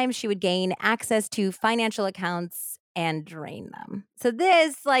 Oftentimes, she would gain access to financial accounts and drain them. So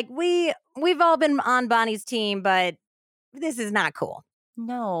this, like, we've all been on Bonnie's team, but this is not cool.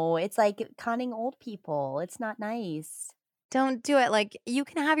 No, it's like conning old people. It's not nice. Don't do it. Like, you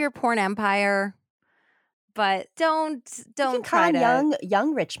can have your porn empire, but don't You can try con to.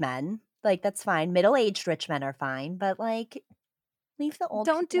 young rich men. Like, that's fine. Middle-aged rich men are fine, but, like, leave the old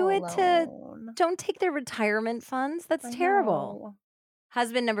Don't people do it to. alone. Don't take their retirement funds. That's I terrible. know.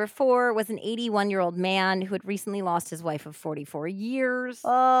 Husband number 4 was an 81-year-old man who had recently lost his wife of 44 years.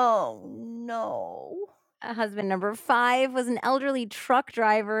 Oh, no. Husband number 5 was an elderly truck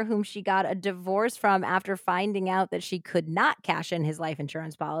driver whom she got a divorce from after finding out that she could not cash in his life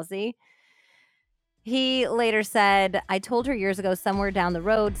insurance policy. He later said, "I told her years ago somewhere down the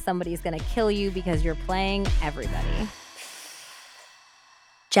road somebody's going to kill you because you're playing everybody."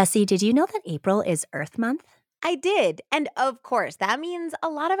 Jesse, did you know that April is Earth Month? I did. And of course, that means a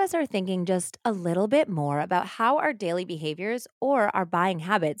lot of us are thinking just a little bit more about how our daily behaviors or our buying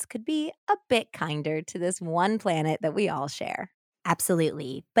habits could be a bit kinder to this one planet that we all share.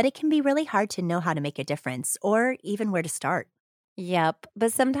 Absolutely. But it can be really hard to know how to make a difference or even where to start. Yep.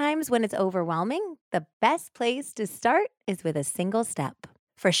 But sometimes when it's overwhelming, the best place to start is with a single step.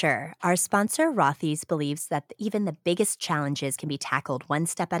 For sure. Our sponsor, Rothy's, believes that even the biggest challenges can be tackled one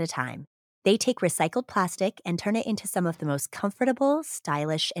step at a time. They take recycled plastic and turn it into some of the most comfortable,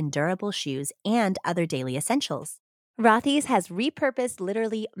 stylish, and durable shoes and other daily essentials. Rothy's has repurposed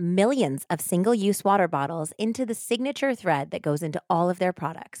literally millions of single-use water bottles into the signature thread that goes into all of their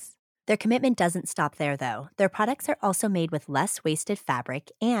products. Their commitment doesn't stop there, though. Their products are also made with less wasted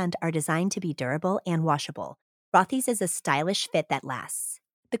fabric and are designed to be durable and washable. Rothy's is a stylish fit that lasts.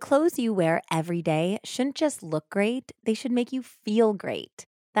 The clothes you wear every day shouldn't just look great, they should make you feel great.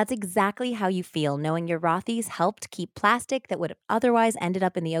 That's exactly how you feel knowing your Rothy's helped keep plastic that would have otherwise ended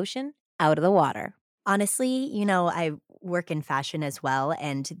up in the ocean out of the water. Honestly, I work in fashion as well,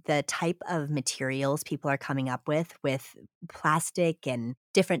 and the type of materials people are coming up with plastic and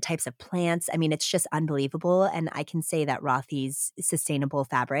different types of plants, I mean, it's just unbelievable, and I can say that Rothy's sustainable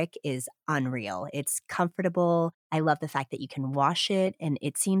fabric is unreal. It's comfortable. I love the fact that you can wash it, and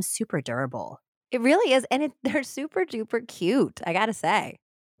it seems super durable. It really is, and they're super duper cute, I gotta say.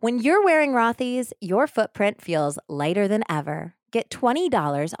 When you're wearing Rothy's, your footprint feels lighter than ever. Get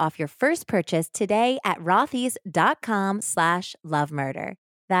 $20 off your first purchase today at rothys.com/lovemurder.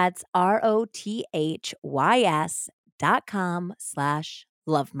 That's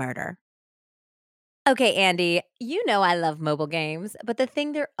ROTHYS.com/lovemurder. Okay, Andy, you know I love mobile games, but the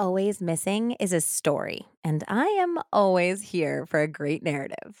thing they're always missing is a story. And I am always here for a great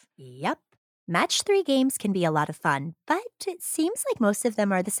narrative. Yep. Match 3 games can be a lot of fun, but it seems like most of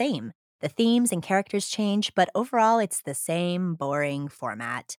them are the same. The themes and characters change, but overall it's the same boring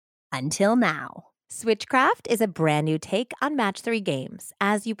format. Until now. Switchcraft is a brand new take on Match 3 games.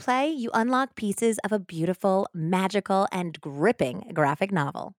 As you play, you unlock pieces of a beautiful, magical, and gripping graphic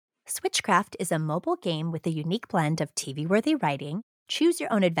novel. Switchcraft is a mobile game with a unique blend of TV-worthy writing,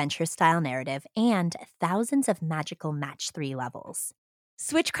 choose-your-own adventure-style narrative, and thousands of magical Match 3 levels.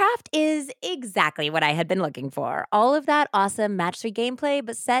 Switchcraft is exactly what I had been looking for. All of that awesome Match 3 gameplay,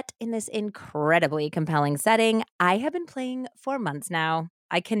 but set in this incredibly compelling setting. I have been playing for months now.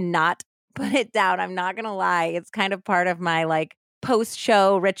 I cannot put it down. I'm not going to lie. It's kind of part of my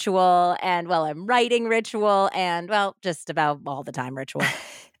post-show ritual and, I'm writing ritual and, just about all the time ritual.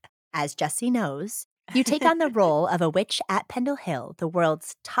 As Jessie knows, you take on the role of a witch at Pendle Hill, the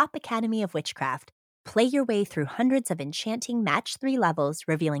world's top academy of witchcraft. Play your way through hundreds of enchanting Match 3 levels,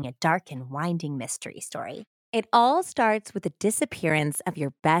 revealing a dark and winding mystery story. It all starts with the disappearance of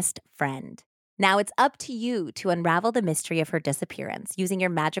your best friend. Now it's up to you to unravel the mystery of her disappearance using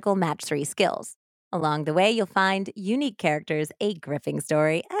your magical Match 3 skills. Along the way, you'll find unique characters, a gripping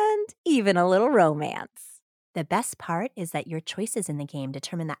story, and even a little romance. The best part is that your choices in the game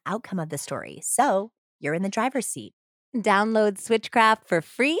determine the outcome of the story, so you're in the driver's seat. Download Switchcraft for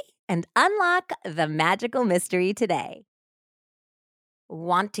free and unlock the magical mystery today.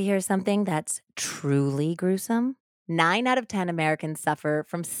 Want to hear something that's truly gruesome? 9 out of 10 Americans suffer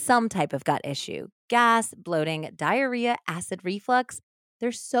from some type of gut issue. Gas, bloating, diarrhea, acid reflux.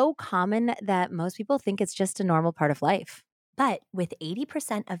 They're so common that most people think it's just a normal part of life. But with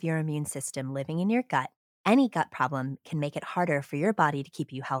 80% of your immune system living in your gut, any gut problem can make it harder for your body to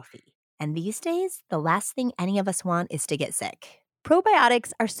keep you healthy. And these days, the last thing any of us want is to get sick.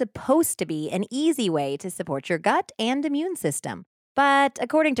 Probiotics are supposed to be an easy way to support your gut and immune system. But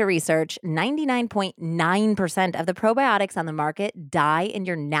according to research, 99.9% of the probiotics on the market die in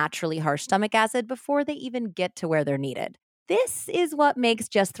your naturally harsh stomach acid before they even get to where they're needed. This is what makes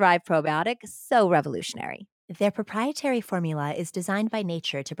Just Thrive Probiotic so revolutionary. Their proprietary formula is designed by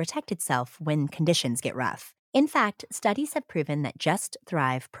nature to protect itself when conditions get rough. In fact, studies have proven that Just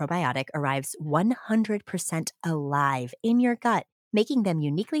Thrive Probiotic arrives 100% alive in your gut, making them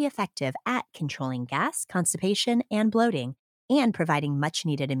uniquely effective at controlling gas, constipation, and bloating, and providing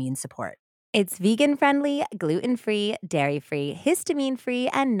much-needed immune support. It's vegan-friendly, gluten-free, dairy-free, histamine-free,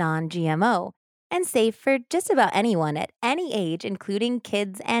 and non-GMO, and safe for just about anyone at any age, including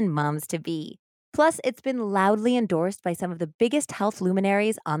kids and moms-to-be. Plus, it's been loudly endorsed by some of the biggest health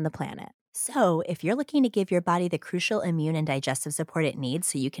luminaries on the planet. So, if you're looking to give your body the crucial immune and digestive support it needs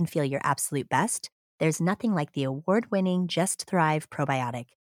so you can feel your absolute best, there's nothing like the award-winning Just Thrive Probiotic.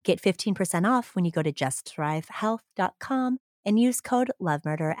 Get 15% off when you go to justthrivehealth.com and use code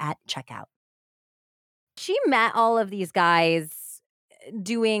LOVEMURDER at checkout. She met all of these guys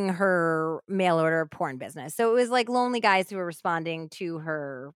doing her mail order porn business. So it was like lonely guys who were responding to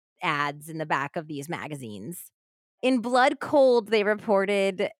her ads in the back of these magazines. In Blood Cold, they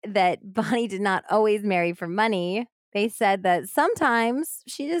reported that Bonny did not always marry for money. They said that sometimes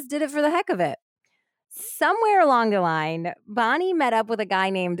she just did it for the heck of it. Somewhere along the line, Bonny met up with a guy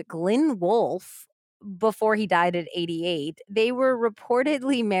named Glyn Wolfe before he died at 88. They were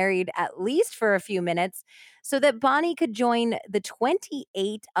reportedly married at least for a few minutes, so that Bonny could join the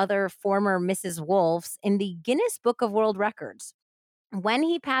 28 other former Mrs. Wolfs in the Guinness Book of World Records. When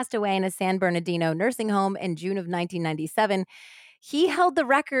he passed away in a San Bernardino nursing home in June of 1997, he held the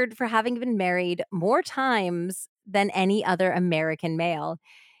record for having been married more times than any other American male.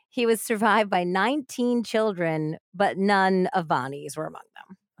 He was survived by 19 children, but none of Bonny's were among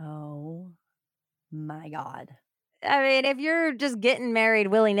them. Oh my God. I mean, if you're just getting married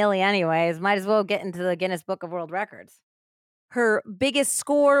willy-nilly anyways, might as well get into the Guinness Book of World Records. Her biggest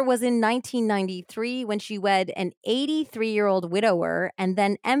score was in 1993 when she wed an 83-year-old widower and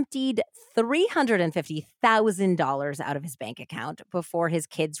then emptied $350,000 out of his bank account before his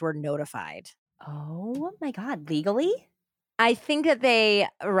kids were notified. Oh my God. Legally? I think that they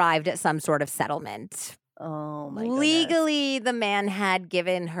arrived at some sort of settlement. Oh my goodness. Legally, the man had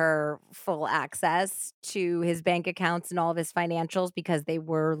given her full access to his bank accounts and all of his financials because they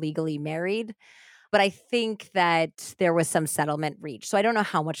were legally married. But I think that there was some settlement reached. So I don't know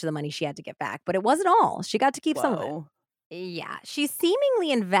how much of the money she had to get back, but it wasn't all. She got to keep some of it. Whoa. Yeah. She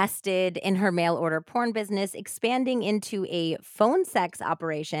seemingly invested in her mail order porn business, expanding into a phone sex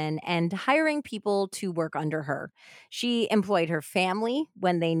operation and hiring people to work under her. She employed her family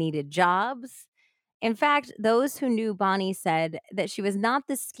when they needed jobs. In fact, those who knew Bonny said that she was not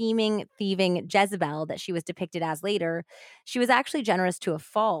the scheming, thieving Jezebel that she was depicted as later. She was actually generous to a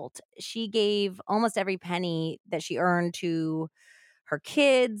fault. She gave almost every penny that she earned to her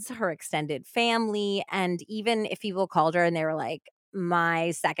kids, her extended family, and even if people called her and they were like, my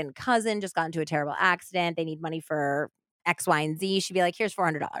second cousin just got into a terrible accident, they need money for X, Y, and Z, she'd be like, here's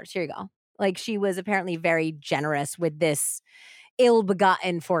 $400. Here you go. Like, she was apparently very generous with this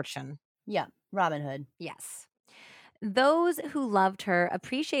ill-begotten fortune. Yeah. Robin Hood. Yes. Those who loved her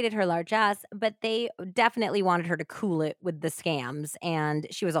appreciated her largesse, but they definitely wanted her to cool it with the scams. And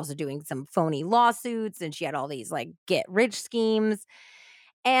she was also doing some phony lawsuits and she had all these like get rich schemes.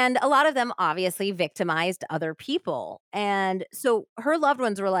 And a lot of them obviously victimized other people. And so her loved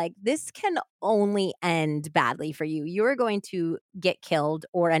ones were like, this can only end badly for you. You're going to get killed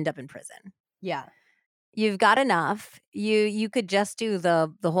or end up in prison. Yeah. You've got enough. You could just do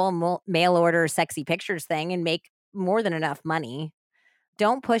the whole mail order sexy pictures thing and make more than enough money.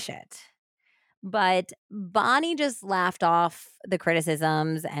 Don't push it. But Bonny just laughed off the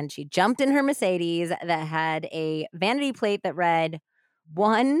criticisms and she jumped in her Mercedes that had a vanity plate that read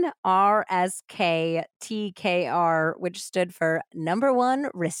 1RSKTKR, which stood for number one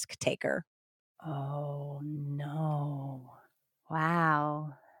risk taker. Oh no.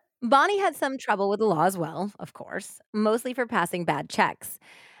 Wow. Bonny had some trouble with the law as well, of course, mostly for passing bad checks.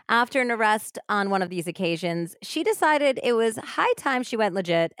 After an arrest on one of these occasions, she decided it was high time she went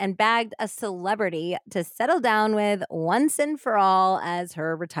legit and bagged a celebrity to settle down with once and for all as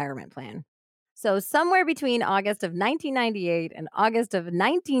her retirement plan. So, somewhere between August of 1998 and August of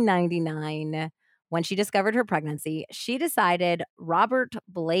 1999, when she discovered her pregnancy, she decided Robert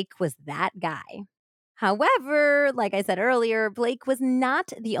Blake was that guy. However, like I said earlier, Blake was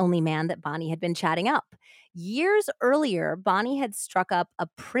not the only man that Bonny had been chatting up. Years earlier, Bonny had struck up a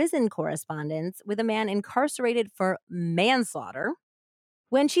prison correspondence with a man incarcerated for manslaughter.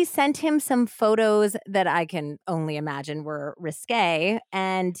 When she sent him some photos that I can only imagine were risque,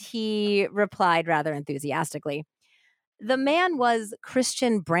 and he replied rather enthusiastically. The man was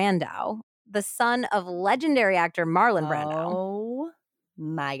Christian Brandau, the son of legendary actor Marlon Brando. Oh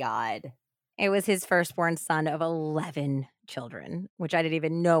my God. It was his firstborn son of 11 children, which I didn't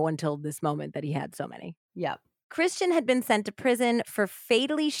even know until this moment that he had so many. Yep. Christian had been sent to prison for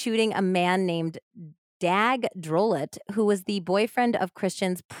fatally shooting a man named Dag Drolet, who was the boyfriend of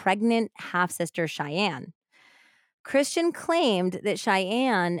Christian's pregnant half-sister Cheyenne. Christian claimed that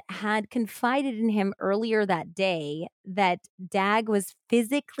Cheyenne had confided in him earlier that day that Dag was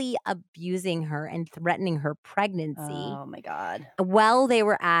physically abusing her and threatening her pregnancy Oh my God. while they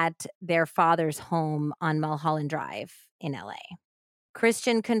were at their father's home on Mulholland Drive in LA.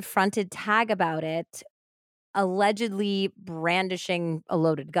 Christian confronted Tag about it, allegedly brandishing a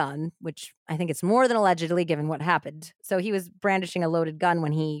loaded gun, which I think it's more than allegedly given what happened. So he was brandishing a loaded gun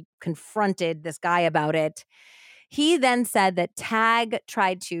when he confronted this guy about it. He then said that Tag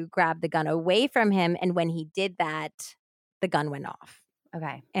tried to grab the gun away from him, and when he did that, the gun went off.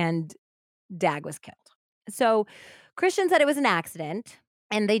 Okay. And Dag was killed. So Christian said it was an accident,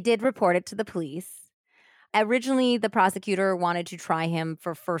 and they did report it to the police. Originally, the prosecutor wanted to try him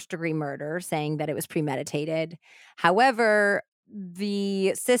for first-degree murder, saying that it was premeditated. However,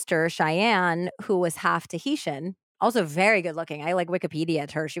 the sister, Cheyenne, who was half Tahitian, also very good looking. I like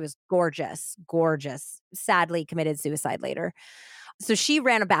Wikipedia'd her. She was gorgeous, gorgeous. Sadly committed suicide later. So she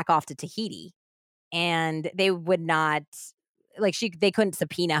ran back off to Tahiti. and they would not they couldn't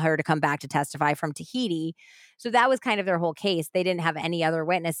subpoena her to come back to testify from Tahiti. So that was kind of their whole case. They didn't have any other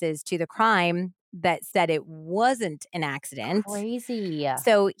witnesses to the crime that said it wasn't an accident. Crazy.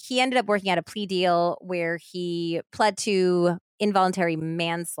 So he ended up working out a plea deal where he pled to involuntary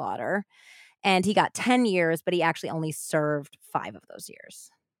manslaughter, and he got 10 years, but he actually only served 5 of those years.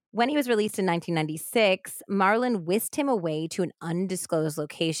 When he was released in 1996, Marlon whisked him away to an undisclosed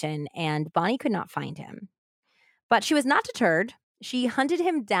location, and Bonnie could not find him. But she was not deterred. She hunted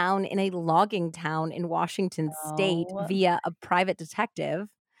him down in a logging town in Washington state Oh. via a private detective,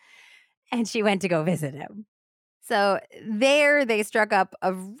 and she went to go visit him. So there they struck up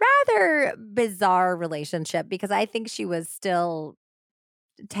a rather bizarre relationship because I think she was still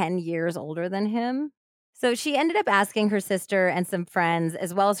 10 years older than him. So she ended up asking her sister and some friends,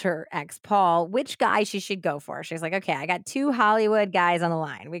 as well as her ex, Paul, which guy she should go for. She's like, okay, I got 2 Hollywood guys on the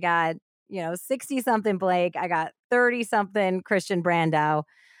line. We got, 60 something Blake. I got 30 something Christian Brando.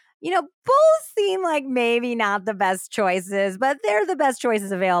 Both seem like maybe not the best choices, but they're the best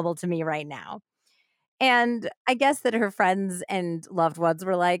choices available to me right now. And I guess that her friends and loved ones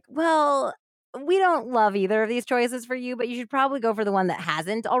were like, well, we don't love either of these choices for you, but you should probably go for the one that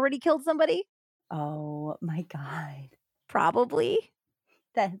hasn't already killed somebody. Oh my God. Probably.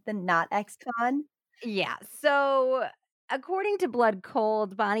 The not ex-con? Yeah. So, according to Blood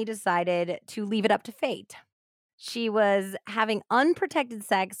Cold, Bonnie decided to leave it up to fate. She was having unprotected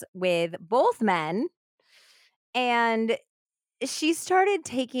sex with both men, and she started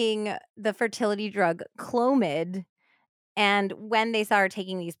taking the fertility drug Clomid. And when they saw her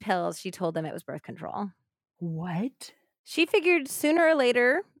taking these pills, she told them it was birth control. What? She figured sooner or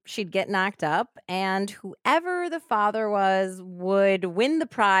later she'd get knocked up, and whoever the father was would win the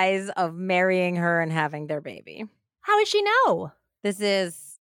prize of marrying her and having their baby. How does she know? This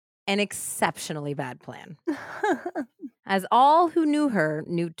is an exceptionally bad plan. As all who knew her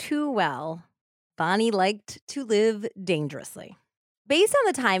knew too well, Bonnie liked to live dangerously. Based on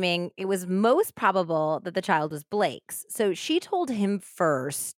the timing, it was most probable that the child was Blake's, so she told him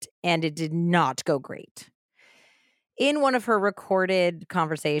first, and it did not go great. In one of her recorded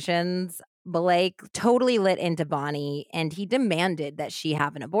conversations, Blake totally lit into Bonnie, and he demanded that she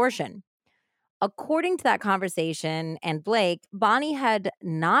have an abortion. According to that conversation and Blake, Bonnie had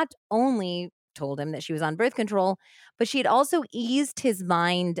not only told him that she was on birth control, but she had also eased his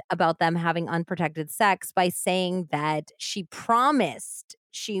mind about them having unprotected sex by saying that she promised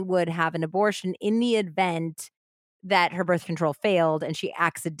she would have an abortion in the event that her birth control failed and she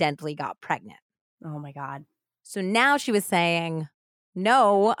accidentally got pregnant. Oh my God. So now she was saying,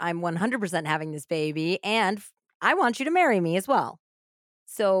 no, I'm 100% having this baby, and I want you to marry me as well.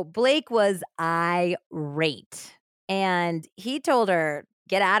 So Blake was irate, and he told her,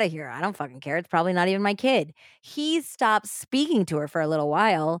 get out of here. I don't fucking care. It's probably not even my kid. He stopped speaking to her for a little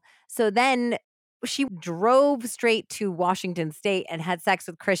while. So then she drove straight to Washington State and had sex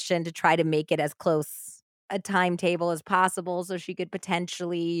with Christian to try to make it as close a timetable as possible so she could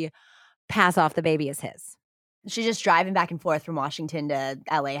potentially pass off the baby as his. She's just driving back and forth from Washington to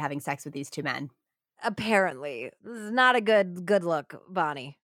LA having sex with these 2 men. Apparently. This is not a good look,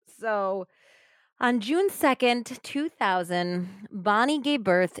 Bonnie. So on June 2nd, 2000, Bonnie gave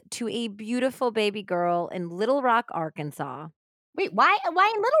birth to a beautiful baby girl in Little Rock, Arkansas. Wait, why in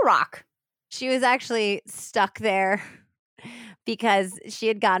Little Rock? She was actually stuck there because she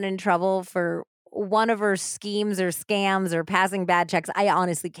had gotten in trouble for one of her schemes or scams or passing bad checks. I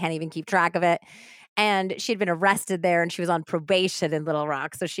honestly can't even keep track of it. And she'd been arrested there and she was on probation in Little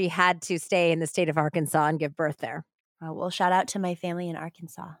Rock. So she had to stay in the state of Arkansas and give birth there. Oh, well, shout out to my family in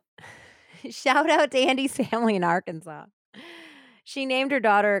Arkansas. Shout out to Andy's family in Arkansas. She named her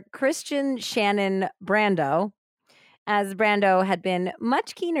daughter Christian Shannon Brando, as Brando had been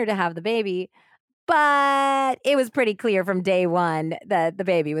much keener to have the baby, but it was pretty clear from day one that the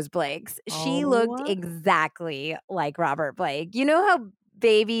baby was Blake's. She looked exactly like Robert Blake. You know how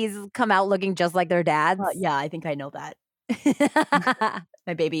babies come out looking just like their dads? Yeah, I think I know that.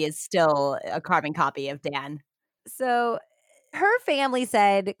 My baby is still a carbon copy of Dan. So her family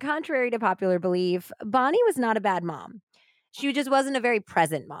said, contrary to popular belief, Bonnie was not a bad mom. She just wasn't a very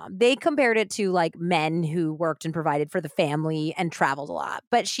present mom. They compared it to like men who worked and provided for the family and traveled a lot.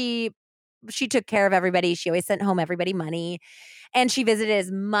 But she took care of everybody. She always sent home everybody money, and she visited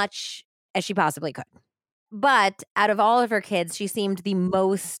as much as she possibly could. But out of all of her kids, she seemed the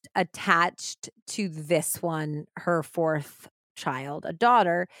most attached to this one, her 4th child, a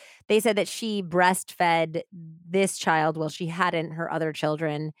daughter. They said that she breastfed this child while she hadn't her other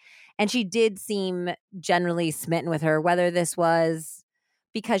children. And she did seem generally smitten with her, whether this was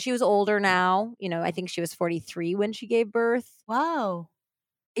because she was older now. I think she was 43 when she gave birth. Whoa.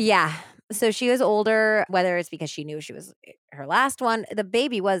 Yeah. So she was older, whether it's because she knew she was her last one. The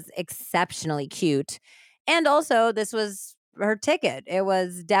baby was exceptionally cute. And also, this was her ticket. It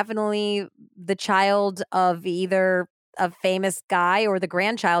was definitely the child of either a famous guy or the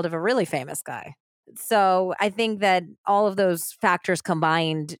grandchild of a really famous guy. So I think that all of those factors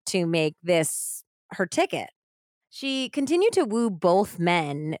combined to make this her ticket. She continued to woo both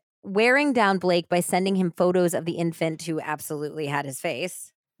men, wearing down Blake by sending him photos of the infant who absolutely had his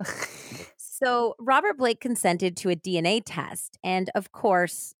face. So Robert Blake consented to a DNA test, and of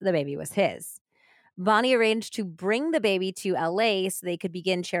course, the baby was his. Bonnie arranged to bring the baby to LA so they could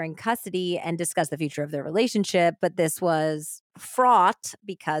begin sharing custody and discuss the future of their relationship. But this was fraught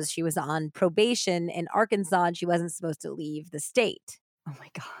because she was on probation in Arkansas and she wasn't supposed to leave the state. Oh my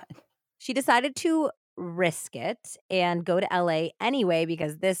God. She decided to risk it and go to LA anyway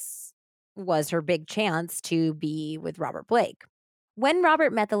because this was her big chance to be with Robert Blake. When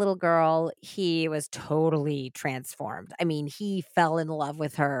Robert met the little girl, he was totally transformed. I mean, he fell in love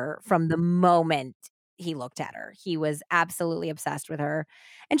with her from the moment he looked at her. He was absolutely obsessed with her.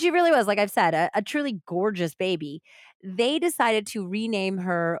 And she really was, like I've said, a truly gorgeous baby. They decided to rename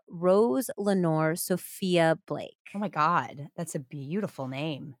her Rose Lenore Sophia Blake. Oh my God. That's a beautiful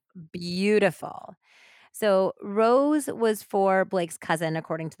name. Beautiful. So Rose was for Blake's cousin,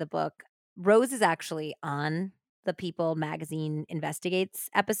 according to the book. Rose is actually on the People Magazine Investigates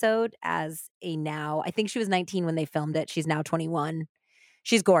episode as a now, I think she was 19 when they filmed it. She's now 21.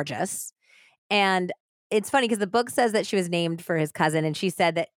 She's gorgeous. And it's funny because the book says that she was named for his cousin, and she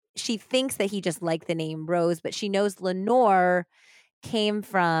said that she thinks that he just liked the name Rose, but she knows Lenore came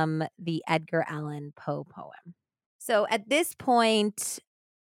from the Edgar Allan Poe poem. So at this point,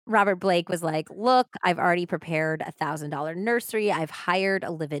 Robert Blake was like, "Look, I've already prepared $1,000 nursery. I've hired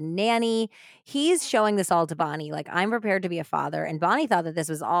a live-in nanny." He's showing this all to Bonnie, like, "I'm prepared to be a father." And Bonnie thought that this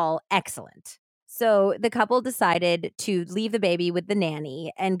was all excellent. So the couple decided to leave the baby with the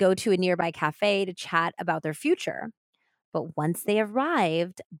nanny and go to a nearby cafe to chat about their future. But once they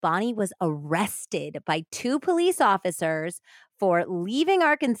arrived, Bonnie was arrested by two police officers for leaving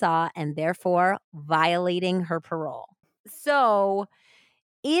Arkansas and therefore violating her parole. So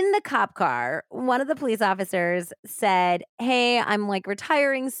in the cop car, one of the police officers said, "Hey, I'm like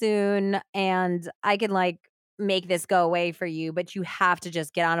retiring soon and I can like make this go away for you, but you have to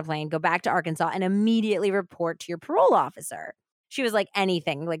just get on a plane, go back to Arkansas and immediately report to your parole officer." She was like,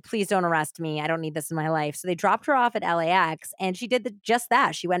 "Anything, like, please don't arrest me. I don't need this in my life." So they dropped her off at LAX and she did just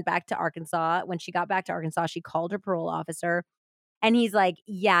that. She went back to Arkansas. When she got back to Arkansas, she called her parole officer and he's like,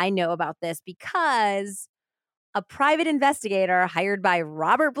 "Yeah, I know about this because a private investigator hired by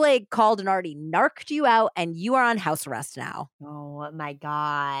Robert Blake called and already narked you out, and you are on house arrest now." Oh my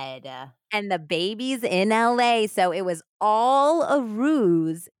God. And the baby's in LA. So it was all a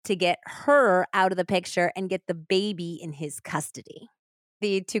ruse to get her out of the picture and get the baby in his custody.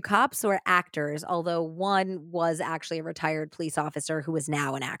 The two cops were actors, although one was actually a retired police officer who was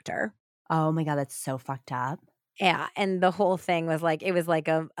now an actor. Oh my God. That's so fucked up. Yeah, and the whole thing was like it was like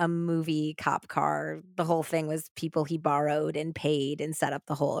a movie cop car. The whole thing was people he borrowed and paid and set up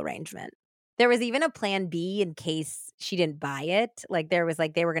the whole arrangement. There was even a plan B in case she didn't buy it. Like there was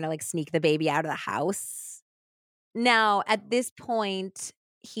like they were gonna like sneak the baby out of the house. Now, at this point,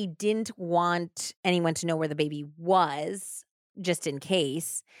 he didn't want anyone to know where the baby was, just in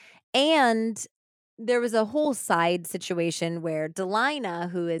case. And there was a whole side situation where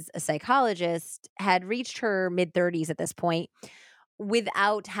Delina, who is a psychologist, had reached her mid 30s at this point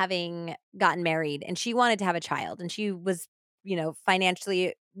without having gotten married. And she wanted to have a child. And she was,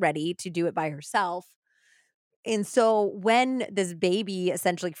 financially ready to do it by herself. And so when this baby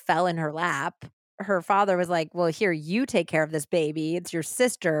essentially fell in her lap, her father was like, "Well, here, you take care of this baby. It's your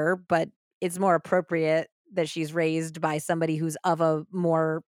sister, but it's more appropriate that she's raised by somebody who's of a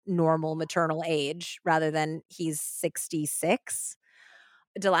more normal maternal age rather than he's 66."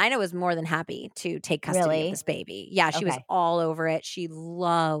 Delina was more than happy to take custody of Really? this baby. Yeah, she was Okay. all over it. She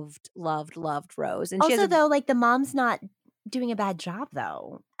loved, loved, loved Rose. And she has Also, a though, like the mom's not doing a bad job,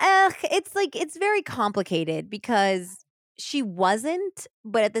 though. It's like it's very complicated because she wasn't,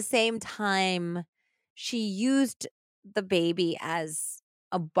 but at the same time, she used the baby as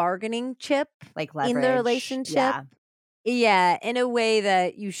a bargaining chip Like in the leverage. relationship. Yeah. Yeah, in a way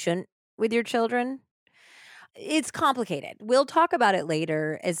that you shouldn't with your children. It's complicated. We'll talk about it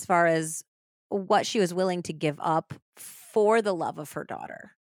later as far as what she was willing to give up for the love of her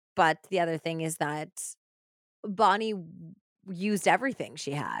daughter. But the other thing is that Bonnie used everything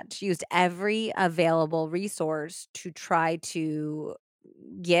she had. She used every available resource to try to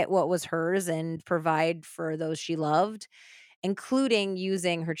get what was hers and provide for those she loved, including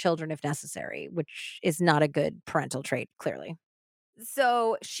using her children if necessary, which is not a good parental trait, clearly.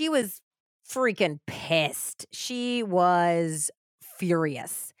 So she was freaking pissed. She was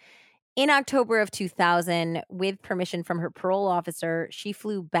furious. In October of 2000, with permission from her parole officer, she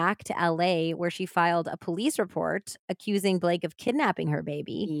flew back to LA where she filed a police report accusing Blake of kidnapping her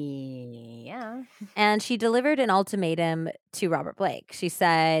baby. Yeah. And she delivered an ultimatum to Robert Blake. She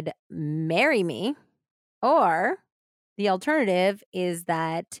said, "Marry me, or the alternative is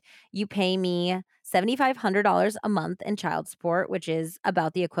that you pay me $7,500 a month in child support, which is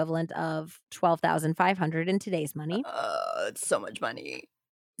about the equivalent of 12,500 in today's money. It's so much money.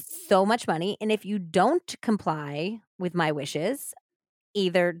 So much money. And if you don't comply with my wishes,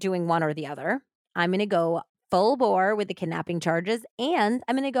 either doing one or the other, I'm going to go full bore with the kidnapping charges, and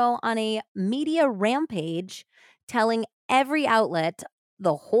I'm going to go on a media rampage telling every outlet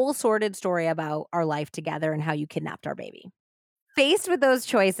the whole sordid story about our life together and how you kidnapped our baby." Faced with those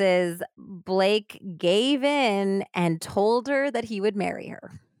choices, Blake gave in and told her that he would marry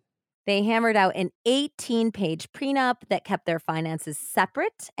her. They hammered out an 18-page prenup that kept their finances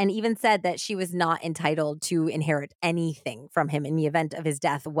separate and even said that she was not entitled to inherit anything from him in the event of his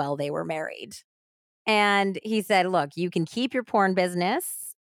death while they were married. And he said, "Look, you can keep your porn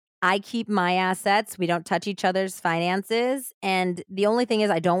business. I keep my assets. We don't touch each other's finances. And the only thing is,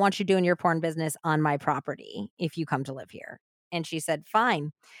 I don't want you doing your porn business on my property if you come to live here." And she said,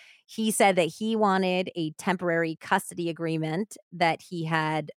 "Fine." He said that he wanted a temporary custody agreement, that he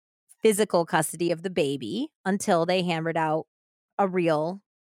had physical custody of the baby until they hammered out a real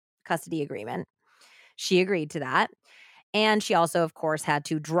custody agreement. She agreed to that. And she also, of course, had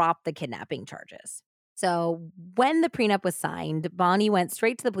to drop the kidnapping charges. So when the prenup was signed, Bonnie went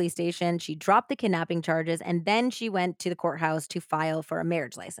straight to the police station. She dropped the kidnapping charges, and then she went to the courthouse to file for a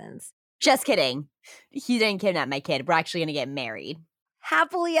marriage license. Just kidding. He didn't kidnap my kid. We're actually gonna get married.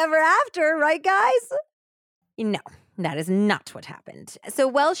 Happily ever after, right, guys? No, that is not what happened. So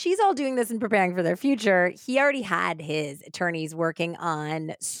while she's all doing this and preparing for their future, he already had his attorneys working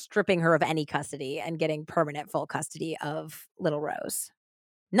on stripping her of any custody and getting permanent full custody of little Rose.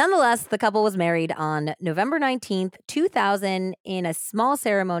 Nonetheless, the couple was married on November 19th, 2000, in a small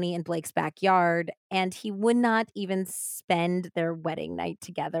ceremony in Blake's backyard, and he would not even spend their wedding night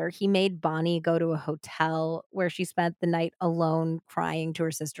together. He made Bonnie go to a hotel where she spent the night alone crying to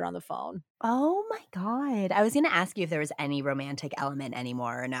her sister on the phone. Oh my god. I was gonna ask you if there was any romantic element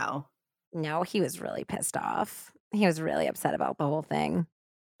anymore or no. No, he was really pissed off. He was really upset about the whole thing.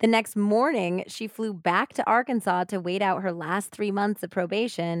 The next morning, she flew back to Arkansas to wait out her last 3 months of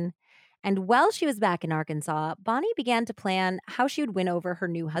probation. And while she was back in Arkansas, Bonnie began to plan how she would win over her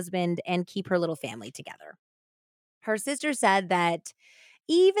new husband and keep her little family together. Her sister said that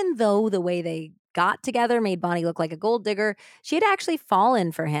even though the way they got together made Bonnie look like a gold digger, she had actually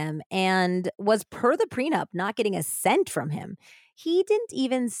fallen for him and was, per the prenup, not getting a cent from him. He didn't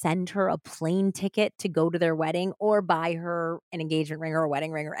even send her a plane ticket to go to their wedding or buy her an engagement ring or a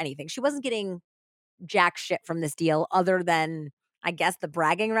wedding ring or anything. She wasn't getting jack shit from this deal other than, I guess, the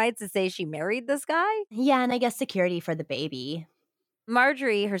bragging rights to say she married this guy. Yeah, and I guess security for the baby.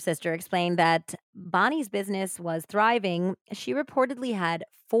 Marjorie, her sister, explained that Bonnie's business was thriving. She reportedly had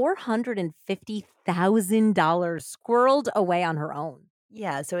 $450,000 squirreled away on her own.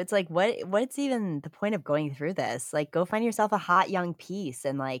 Yeah, so it's like, what's even the point of going through this? Like, go find yourself a hot young piece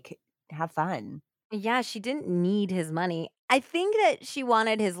and, like, have fun. Yeah, she didn't need his money. I think that she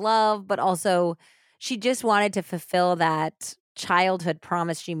wanted his love, but also she just wanted to fulfill that childhood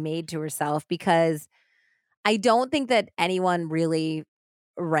promise she made to herself, because I don't think that anyone really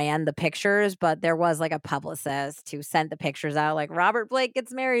ran the pictures, but there was like a publicist who sent the pictures out, like Robert Blake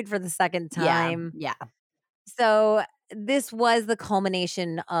gets married for the second Yeah, time. yeah. So this was the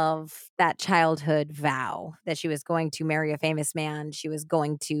culmination of that childhood vow that she was going to marry a famous man. She was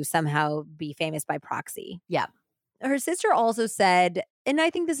going to somehow be famous by proxy. Yeah. Her sister also said, and I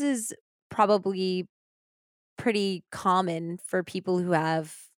think this is probably pretty common for people who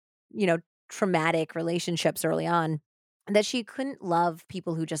have, traumatic relationships early on, that she couldn't love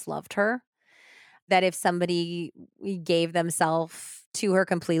people who just loved her. That if somebody gave themselves to her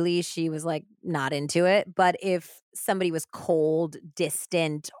completely, she was like not into it. But if somebody was cold,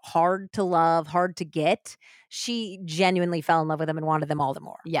 distant, hard to love, hard to get, she genuinely fell in love with them and wanted them all the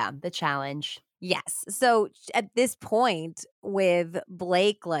more. Yeah, the challenge. Yes. So at this point, with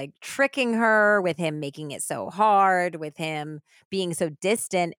Blake like tricking her, with him making it so hard, with him being so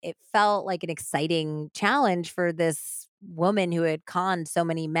distant, it felt like an exciting challenge for this woman who had conned so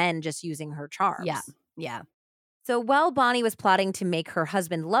many men just using her Yeah, charms. yeah. So while Bonnie was plotting to make her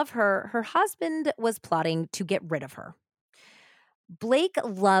husband love her, her husband was plotting to get rid of her. Blake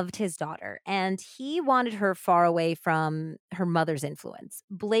loved his daughter and he wanted her far away from her mother's influence.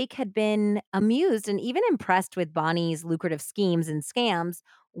 Blake had been amused and even impressed with Bonnie's lucrative schemes and scams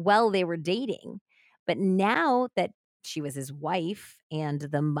while they were dating. But now that she was his wife and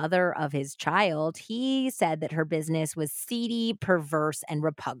the mother of his child, he said that her business was seedy, perverse, and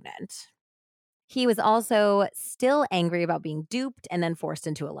repugnant. He was also still angry about being duped and then forced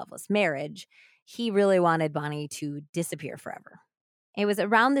into a loveless marriage. He really wanted Bonnie to disappear forever. It was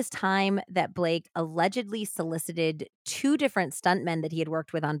around this time that Blake allegedly solicited two different stuntmen that he had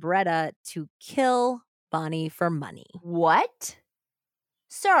worked with on Beretta to kill Bonnie for money. What?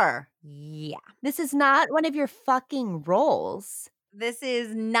 Sir, Yeah. this is not one of your fucking roles. This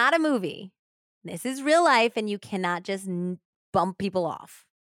is not a movie. This is real life, and you cannot just bump people off.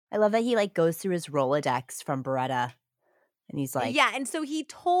 I love that he, like, goes through his Rolodex from Beretta, and he's like, Yeah, and so he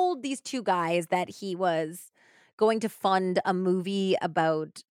told these two guys that he was going to fund a movie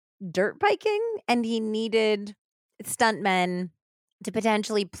about dirt biking, and he needed stuntmen to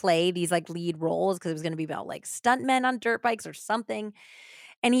potentially play these, like, lead roles because it was gonna be about, like, stuntmen on dirt bikes or something,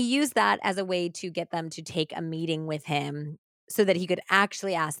 and he used that as a way to get them to take a meeting with him so that he could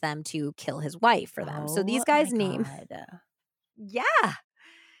actually ask them to kill his wife for them. So these "Oh my guys' name god." Yeah.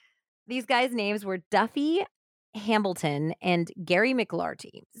 These guys' names were Duffy Hambleton and Gary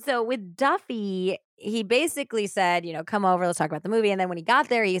McLarty. So with Duffy, he basically said, come over, let's talk about the movie. And then when he got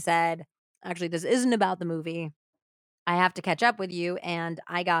there, he said, actually, this isn't about the movie. I have to catch up with you. And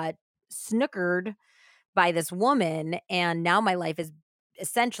I got snookered by this woman. And now my life is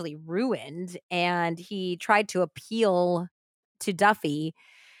essentially ruined. And he tried to appeal to Duffy.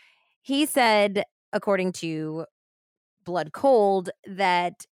 He said, according to Blood Cold,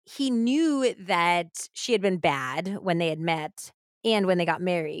 that he knew that she had been bad when they had met and when they got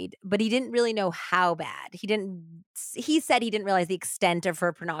married, but he didn't really know how bad. He said he didn't realize the extent of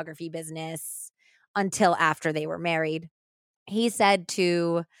her pornography business until after they were married. He said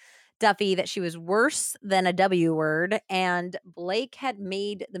to Duffy that she was worse than a W word, and Blake had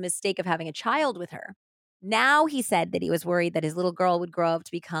made the mistake of having a child with her. Now he said that he was worried that his little girl would grow up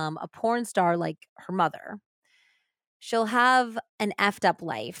to become a porn star like her mother. She'll have an effed up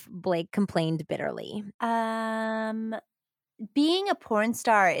life, Blake complained bitterly. Um, Being a porn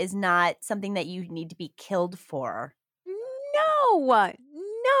star is not something that you need to be killed for.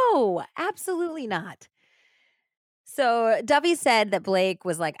 No, absolutely not. So Duffy said that Blake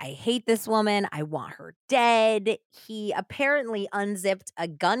was like, I hate this woman. I want her dead. He apparently unzipped a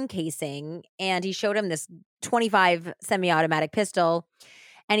gun casing and he showed him this 25 semi automatic pistol.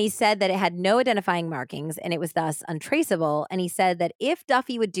 And he said that it had no identifying markings and it was thus untraceable. And he said that if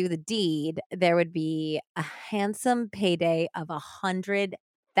Duffy would do the deed, there would be a handsome payday of $100,000.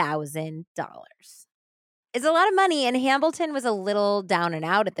 It's a lot of money, and Hambleton was a little down and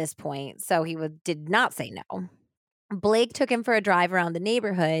out at this point, so he did not say no. Blake took him for a drive around the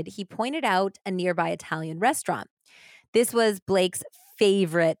neighborhood. He pointed out a nearby Italian restaurant. This was Blake's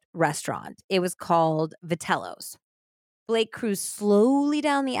favorite restaurant. It was called Vitello's. Blake cruised slowly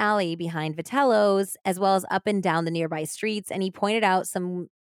down the alley behind Vitello's, as well as up and down the nearby streets, and he pointed out some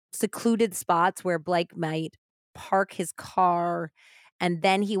secluded spots where Blake might park his car. And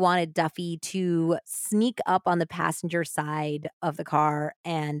then he wanted Duffy to sneak up on the passenger side of the car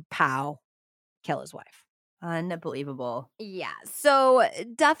and kill his wife. Unbelievable. Yeah. So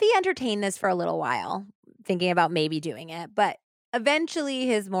Duffy entertained this for a little while, thinking about maybe doing it, but eventually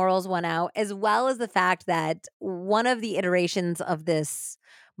his morals won out, as well as the fact that one of the iterations of this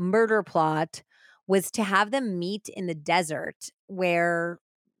murder plot was to have them meet in the desert where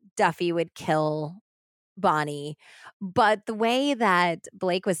Duffy would kill Bonnie. But the way that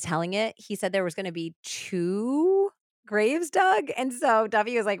Blake was telling it, he said there was going to be two graves dug. And so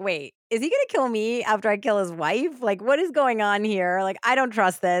Duffy was like, wait, is he going to kill me after I kill his wife? Like, what is going on here? Like, I don't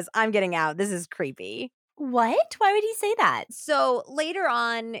trust this. I'm getting out. This is creepy. What? Why would he say that? So later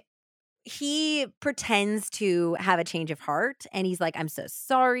on, he pretends to have a change of heart. And he's like, I'm so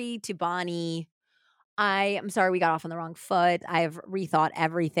sorry to Bonnie. I am sorry we got off on the wrong foot. I've rethought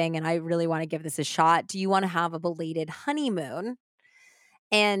everything and I really want to give this a shot. Do you want to have a belated honeymoon?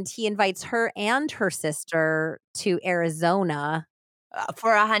 And he invites her and her sister to Arizona.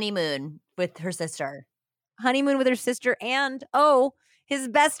 For a honeymoon with her sister. Honeymoon with her sister and, his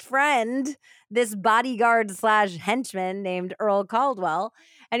best friend, this bodyguard / henchman named Earl Caldwell.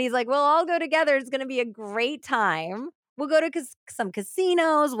 And he's like, we'll all go together. It's going to be a great time. We'll go to some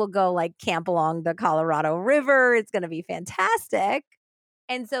casinos. We'll go like camp along the Colorado River. It's going to be fantastic.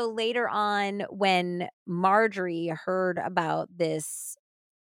 And so later on, when Marjorie heard about this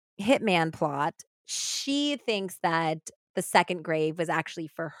hitman plot, she thinks that the second grave was actually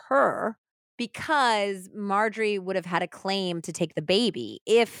for her because Marjorie would have had a claim to take the baby.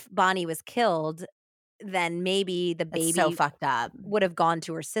 If Bonnie was killed, then maybe the That's so baby fucked up. would have gone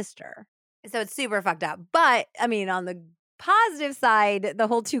to her sister. So it's super fucked up. But I mean, on the positive side, the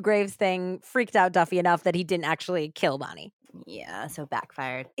whole two graves thing freaked out Duffy enough that he didn't actually kill Bonnie. Yeah, so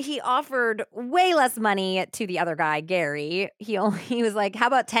backfired. He offered way less money to the other guy, Gary. He was like, "How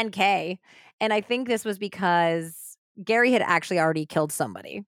about 10K?" And I think this was because Gary had actually already killed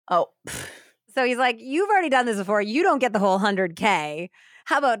somebody. Oh. So he's like, "You've already done this before. You don't get the whole 100K.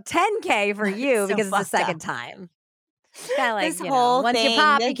 How about 10K for you So because it's the fucked up. second time?" Kinda like, This whole once you thing,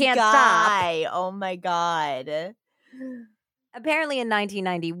 pop, you this can't stop. guy. Oh my God. Apparently in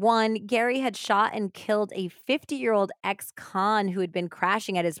 1991, Gary had shot and killed a 50-year-old ex-con who had been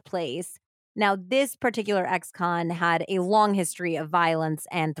crashing at his place. Now, this particular ex-con had a long history of violence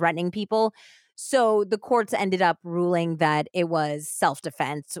and threatening people. So the courts ended up ruling that it was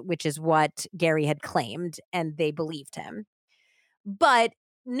self-defense, which is what Gary had claimed, and they believed him. But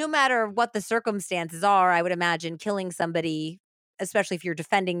no matter what the circumstances are, I would imagine killing somebody, especially if you're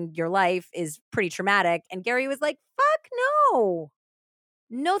defending your life, is pretty traumatic. And Gary was like, fuck no.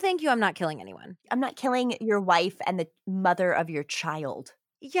 No, thank you. I'm not killing anyone. I'm not killing your wife and the mother of your child.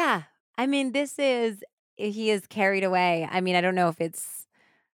 Yeah. I mean, he is carried away. I mean, I don't know if it's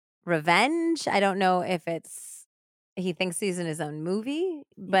revenge. I don't know if he thinks he's in his own movie,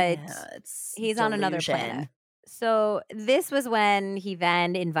 but Yeah, it's he's on another planet. delusion. So this was when he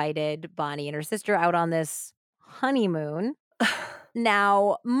then invited Bonnie and her sister out on this honeymoon.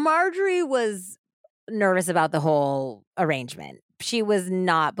 Now, Marjorie was nervous about the whole arrangement. She was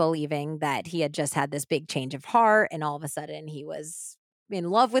not believing that he had just had this big change of heart and all of a sudden he was in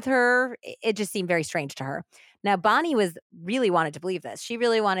love with her. It just seemed very strange to her. Now, Bonnie really wanted to believe this. She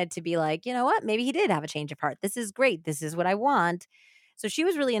really wanted to be like, you know what? Maybe he did have a change of heart. This is great. This is what I want. So she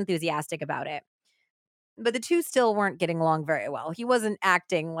was really enthusiastic about it. But the two still weren't getting along very well. He wasn't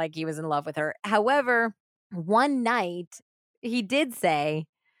acting like he was in love with her. However, one night he did say,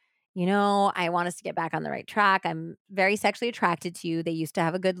 I want us to get back on the right track. I'm very sexually attracted to you. They used to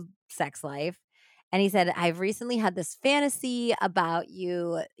have a good sex life. And he said, I've recently had this fantasy about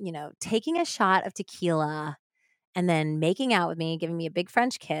you, taking a shot of tequila and then making out with me, giving me a big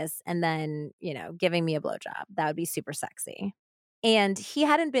French kiss, and then, giving me a blowjob. That would be super sexy. And he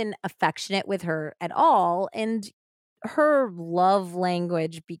hadn't been affectionate with her at all. And her love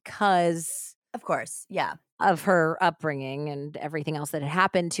language, because Of course, yeah. of her upbringing and everything else that had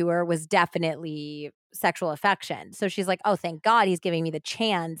happened to her, was definitely sexual affection. So she's like, oh, thank God he's giving me the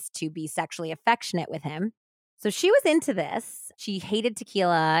chance to be sexually affectionate with him. So she was into this. She hated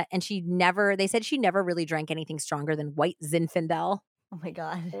tequila and they said she never really drank anything stronger than white Zinfandel. Oh my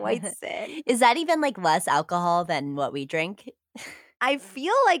God. White Zin. Is that even like less alcohol than what we drink? I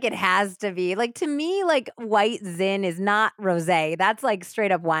feel like it has to be. Like, to me, like, white Zin is not rosé. That's like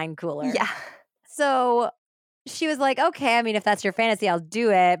straight up wine cooler. Yeah. So she was like, okay, I mean, if that's your fantasy, I'll do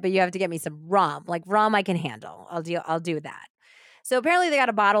it, but you have to get me some rum. Like, rum I can handle. I'll do that. So apparently they got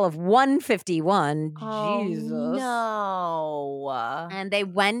a bottle of 151. Oh, Jesus. no. And they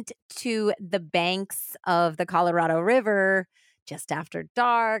went to the banks of the Colorado River just after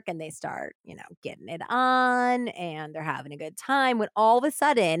dark and they start, getting it on and they're having a good time when all of a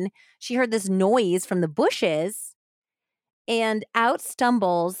sudden she heard this noise from the bushes and out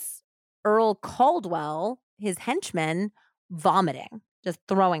stumbles Earl Caldwell, his henchman, vomiting, just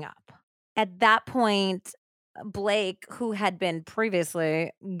throwing up. At that point, Blake, who had been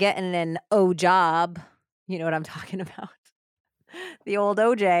previously getting an O job, you know what I'm talking about? The old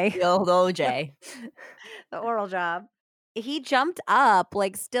OJ. The old OJ. The oral job. He jumped up,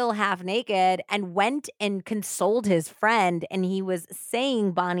 like still half naked, and went and consoled his friend. And he was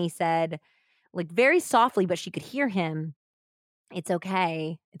saying, Bonnie said, like very softly, but she could hear him, it's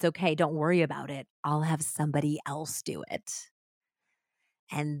okay. It's okay. Don't worry about it. I'll have somebody else do it.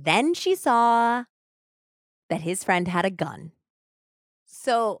 And then she saw that his friend had a gun.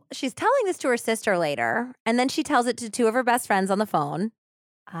 So she's telling this to her sister later. And then she tells it to two of her best friends on the phone.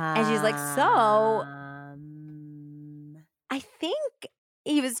 And she's like, so I think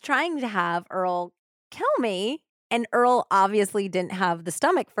he was trying to have Earl kill me. And Earl obviously didn't have the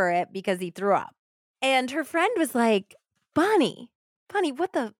stomach for it because he threw up. And her friend was like, Bonnie,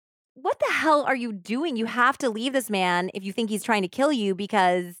 what the hell are you doing? You have to leave this man if you think he's trying to kill you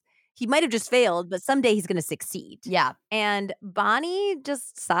because he might have just failed, but someday he's going to succeed. Yeah. And Bonnie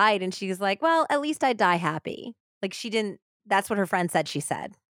just sighed and she's like, well, at least I die happy. Like she didn't That's what her friend said she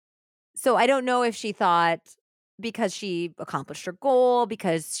said. So I don't know if she thought because she accomplished her goal,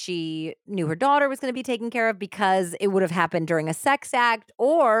 because she knew her daughter was going to be taken care of, because it would have happened during a sex act,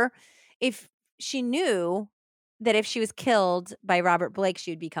 or if she knew that if she was killed by Robert Blake,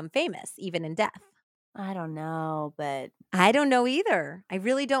 she would become famous, even in death. I don't know, but I don't know either. I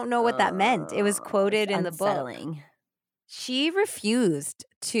really don't know what that meant. It was it's quoted in the book. unsettling. She refused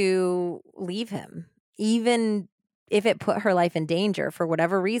to leave him, even if it put her life in danger for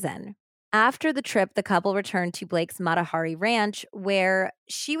whatever reason. After the trip, the couple returned to Blake's Matahari Ranch, where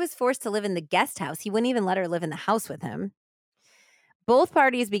she was forced to live in the guest house. He wouldn't even let her live in the house with him. Both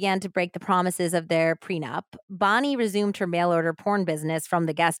parties began to break the promises of their prenup. Bonnie resumed her mail order porn business from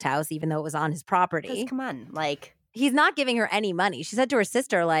the guest house, even though it was on his Because property. come on, like, He's not giving her any money. She said to her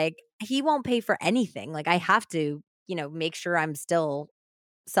sister, like, he won't pay for anything. Like, I have to, make sure I'm still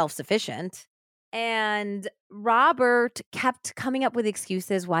self-sufficient. And Robert kept coming up with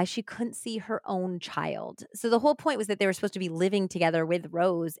excuses why she couldn't see her own child. So the whole point was that they were supposed to be living together with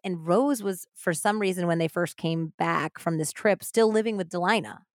Rose. And Rose was, for some reason, when they first came back from this trip, still living with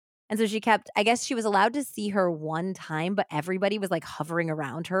Delina. And so I guess she was allowed to see her one time, but everybody was like hovering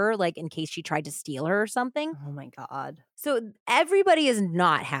around her, like in case she tried to steal her or something. oh my God. So everybody is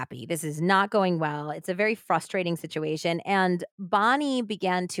not happy. This is not going well. It's a very frustrating situation. And Bonnie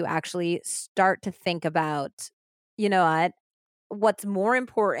began to actually start to think about, you know what? What's more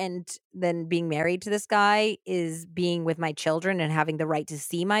important than being married to this guy is being with my children and having the right to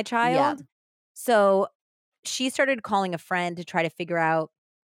see my Yeah. child. So she started calling a friend to try to figure out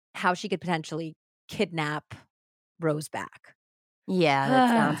how she could potentially kidnap Rose back. Yeah, that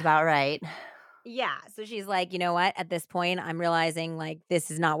sounds about right. Yeah. So she's like, you know what? At this point, I'm realizing like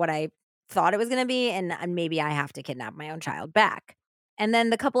this is not what I thought it was going to be. And maybe I have to kidnap my own child back. And then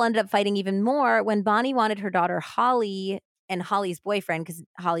the couple ended up fighting even more when Bonnie wanted her daughter Holly and Holly's boyfriend, because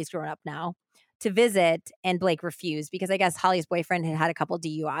Holly's grown up now, to visit. And Blake refused because I guess Holly's boyfriend had had a couple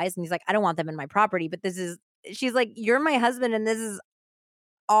DUIs. And he's like, I don't want them in my property. But she's like, you're my husband and this is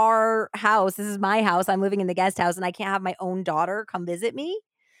our house. This is my house. I'm living in the guest house and I can't have my own daughter come visit me.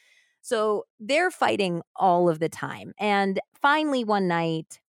 So they're fighting all of the time. And finally, one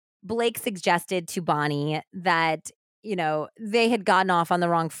night, Blake suggested to Bonnie that, they had gotten off on the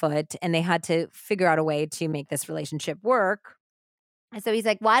wrong foot and they had to figure out a way to make this relationship work. And so he's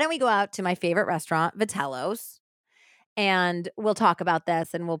like, why don't we go out to my favorite restaurant, Vitello's, and we'll talk about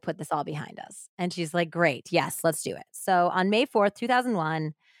this and we'll put this all behind us. And she's like, great. Yes, let's do it. So on May 4th,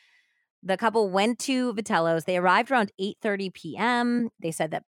 2001, the couple went to Vitello's. They arrived around 8:30 p.m. They said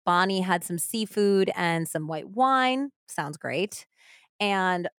that Bonnie had some seafood and some white wine. Sounds great.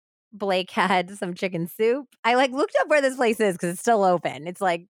 And Blake had some chicken soup. I looked up where this place is because it's still open. It's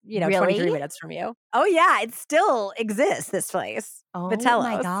 23 Really? minutes from you. Oh yeah, it still exists, this place. Oh my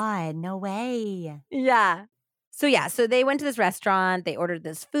Vitello's. God, no way. Yeah. So they went to this restaurant, they ordered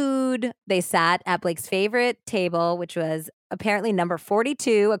this food, they sat at Blake's favorite table, which was apparently number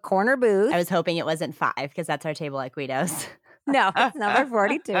 42, a corner booth. I was hoping it wasn't 5 because that's our table at Guido's. No, it's number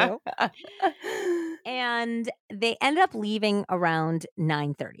 42. And they ended up leaving around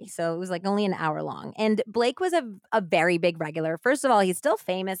 9:30. So it was only an hour long. And Blake was a very big regular. First of all, he's still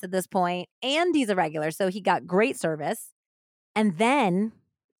famous at this point, and he's a regular. So he got great service. And then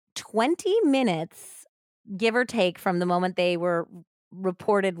 20 minutes, give or take, from the moment they were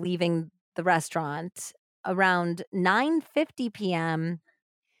reported leaving the restaurant, around 9:50 p.m.,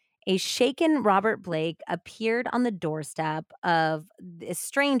 a shaken Robert Blake appeared on the doorstep of this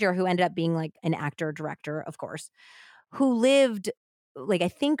stranger who ended up being an actor director, of course, who lived I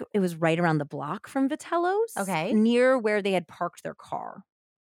think it was right around the block from Vitello's, Okay. near where they had parked their car.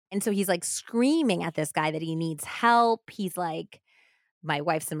 And so he's screaming at this guy that he needs help. He's like, my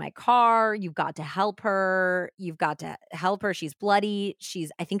wife's in my car. You've got to help her. You've got to help her. She's bloody.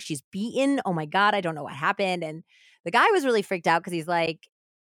 I think she's beaten. Oh my God, I don't know what happened. And the guy was really freaked out because he's like,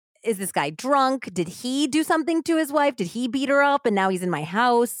 is this guy drunk? Did he do something to his wife? Did he beat her up? And now he's in my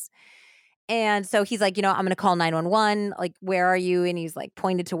house. And so he's like, I'm going to call 911. Where are you? And he's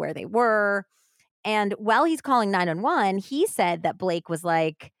pointed to where they were. And while he's calling 911, he said that Blake was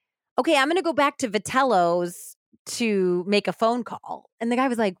like, okay, I'm going to go back to Vitello's to make a phone call. And the guy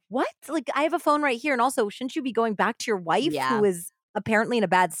was like, what? I have a phone right here. And also, shouldn't you be going back to your wife who is apparently in a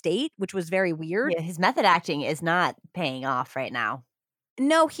bad state, which was very weird. Yeah, his method acting is not paying off right now.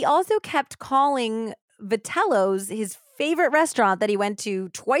 No, he also kept calling Vitello's his favorite restaurant that he went to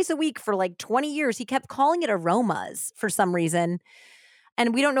twice a week for 20 years. He kept calling it Aromas for some reason.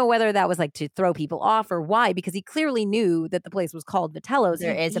 And we don't know whether that was to throw people off or why, because he clearly knew that the place was called Vitello's.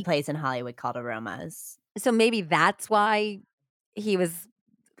 There is a place in Hollywood called Aromas. So maybe that's why he was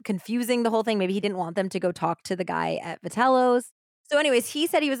confusing the whole thing. Maybe he didn't want them to go talk to the guy at Vitello's. So anyways, he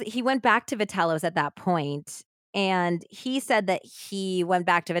said he went back to Vitello's at that point, and he said that he went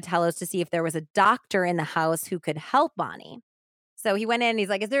back to Vitello's to see if there was a doctor in the house who could help Bonnie. So he went in and he's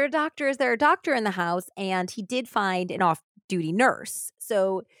like, "Is there a doctor? Is there a doctor in the house?" And he did find an off-duty nurse.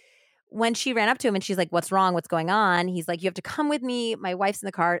 So when she ran up to him and she's like, "What's wrong? What's going on?" He's like, "You have to come with me. My wife's in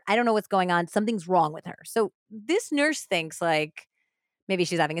the car. I don't know what's going on. Something's wrong with her." So this nurse thinks like maybe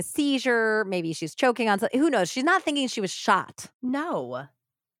she's having a seizure, maybe she's choking on something. Who knows? She's not thinking she was shot. No.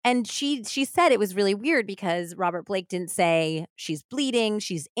 And she said it was really weird because Robert Blake didn't say she's bleeding,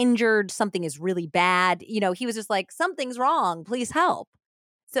 she's injured, something is really bad. He was just like, "Something's wrong. Please help."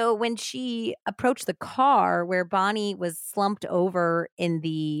 So when she approached the car where Bonnie was slumped over in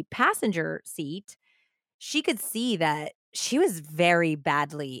the passenger seat, she could see that she was very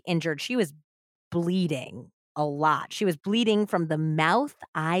badly injured. She was bleeding a lot. She was bleeding from the mouth,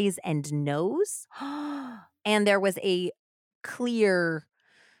 eyes, and nose. And there was a clear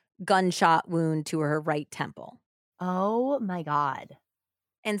gunshot wound to her right temple. Oh my God.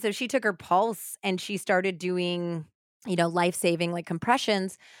 And so she took her pulse and she started doing, life-saving like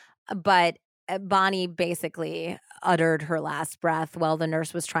compressions, but Bonnie basically uttered her last breath while the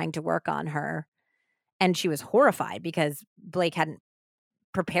nurse was trying to work on her. And she was horrified because Blake hadn't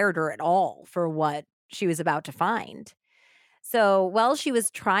prepared her at all for what she was about to find. So while she was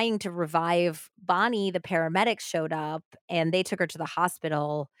trying to revive Bonnie, the paramedics showed up and they took her to the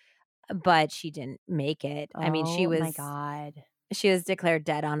hospital, but she didn't make it. I mean, she Oh my was God. she was declared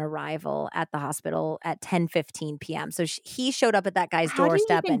dead on arrival at the hospital at 10:15 PM. So he showed up at that guy's How do you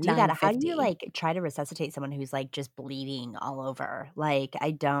doorstep even at do that? How do you, 9:50. like, try to resuscitate someone who's, like, just bleeding all over? Like,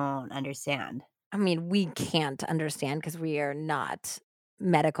 I don't understand. I mean, we can't understand because we are not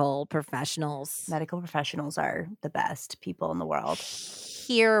medical professionals. Medical professionals are the best people in the world.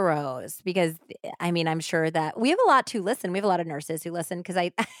 Heroes, because I mean, I'm sure that we have a lot to listen. We have a lot of nurses who listen because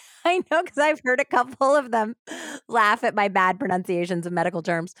I I know because I've heard a couple of them laugh at my bad pronunciations of medical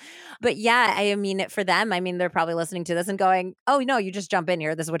terms. But yeah, I mean, for them, I mean, they're probably listening to this and going, "Oh no, you just jump in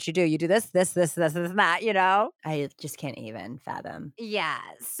here. This is what you do. You do this, and that." I just can't even fathom. Yeah.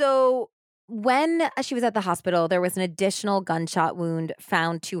 So when she was at the hospital, there was an additional gunshot wound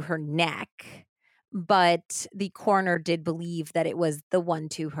found to her neck, but the coroner did believe that it was the one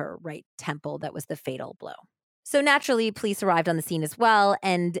to her right temple that was the fatal blow. So naturally, police arrived on the scene as well,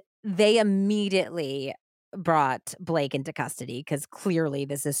 and they immediately brought Blake into custody because clearly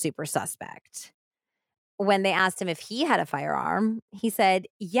this is super suspect. When they asked him if he had a firearm, he said,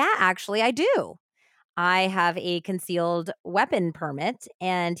 "Yeah, actually, I do. I have a concealed weapon permit,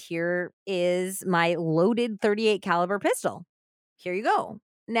 and here is my loaded 38 caliber pistol. Here you go."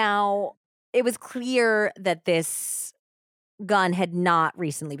 Now, it was clear that this gun had not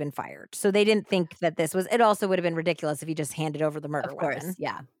recently been fired. So they didn't think that it also would have been ridiculous if he just handed over the murder Of course, weapon.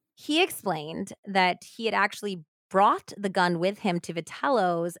 yeah. He explained that he had actually brought the gun with him to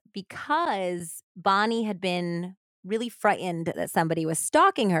Vitello's because Bonnie had been really frightened that somebody was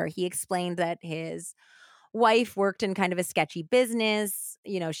stalking her. He explained that his wife worked in kind of a sketchy business.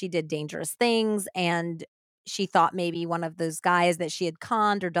 She did dangerous things, and she thought maybe one of those guys that she had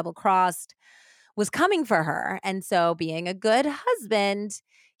conned or double crossed was coming for her. And so, being a good husband,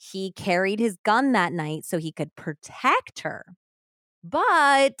 he carried his gun that night so he could protect her.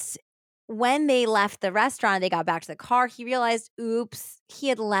 But when they left the restaurant, they got back to the car, he realized, oops, he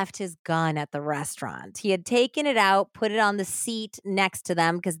had left his gun at the restaurant. He had taken it out, put it on the seat next to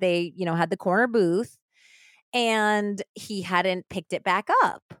them because they, had the corner booth, and he hadn't picked it back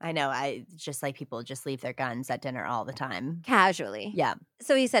up I know, I just like people just leave their guns at dinner all the time. casually. Yeah.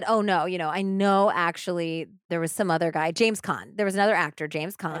 So he said, "Oh no, I know actually there was some other guy, James Caan. There was another actor,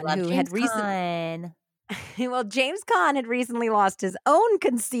 James I Caan, love who James had recently Caan. well, James Caan had recently lost his own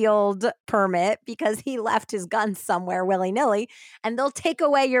concealed permit because he left his gun somewhere willy-nilly, and they'll take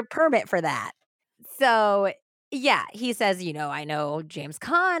away your permit for that." So, yeah, he says, "I know James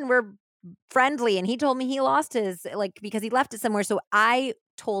Caan, we're friendly, and he told me he lost his, like, because he left it somewhere, so I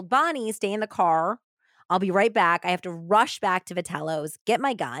told Bonnie, 'Stay in the car. I'll be right back. I have to rush back to Vitello's, get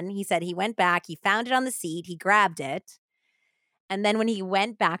my gun.'" He said he went back, he found it on the seat, he grabbed it, and then when he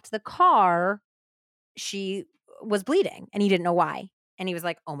went back to the car, she was bleeding, and he didn't know why, and he was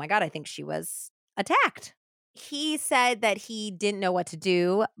like, "Oh my god, I think she was attacked." He said that he didn't know what to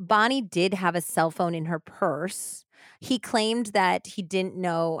do. Bonnie did have a cell phone in her purse. He claimed that he didn't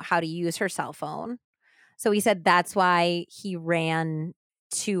know how to use her cell phone. So he said that's why he ran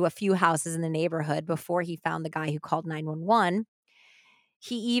to a few houses in the neighborhood before he found the guy who called 911.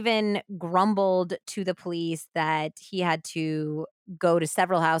 He even grumbled to the police that he had to go to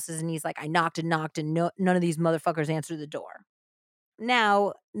several houses, and he's like, "I knocked and knocked, and none of these motherfuckers answered the door."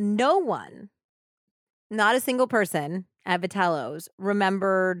 Now, no one, not a single person at Vitello's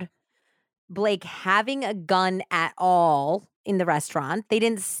remembered Blake having a gun at all in the restaurant. They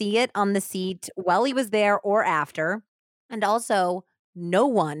didn't see it on the seat while he was there or after. And also, no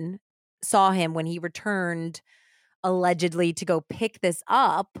one saw him when he returned allegedly to go pick this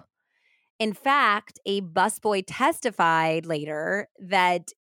up. In fact, a busboy testified later that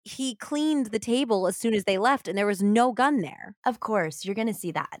he cleaned the table as soon as they left and there was no gun there. Of course, you're gonna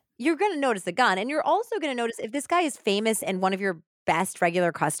see that. You're going to notice the gun. And you're also going to notice if this guy is famous and one of your best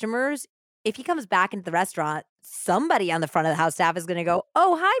regular customers, if he comes back into the restaurant, somebody on the front of the house staff is going to go,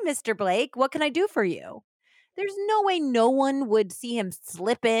 "Oh, hi, Mr. Blake. What can I do for you?" There's no way no one would see him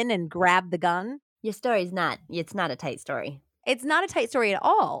slip in and grab the gun. Your story's not it's not a tight story. It's not a tight story at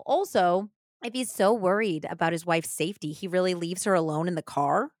all. Also, if he's so worried about his wife's safety, he really leaves her alone in the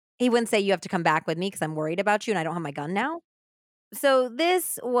car. He wouldn't say, "You have to come back with me because I'm worried about you and I don't have my gun now." So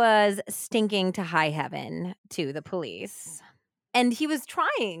this was stinking to high heaven to the police. And he was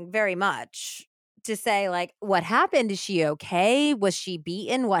trying very much to say, like, what happened? Is she okay? Was she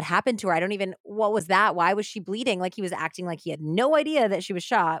beaten? What happened to her? What was that? Why was she bleeding? Like, he was acting like he had no idea that she was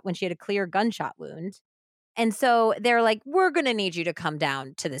shot when she had a clear gunshot wound. And so they're like, "We're going to need you to come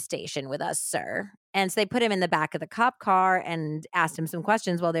down to the station with us, sir." And so they put him in the back of the cop car and asked him some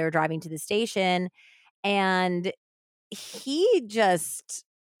questions while they were driving to the station. And he just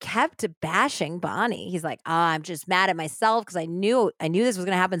kept bashing Bonnie. He's like, I'm just mad at myself because I knew this was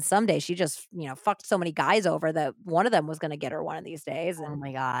going to happen someday. She just, fucked so many guys over that one of them was going to get her one of these days." Oh And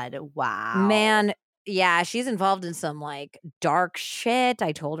my god, wow. man, yeah, she's involved in some like dark shit.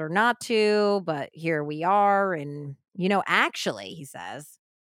 I told her not to, but here we are. And, actually, he says,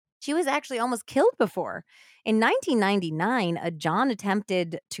 she was actually almost killed before. In 1999, a John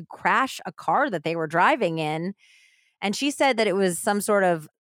attempted to crash a car that they were driving in. And she said that it was some sort of,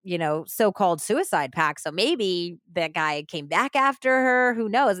 so-called suicide pact. So maybe that guy came back after her. Who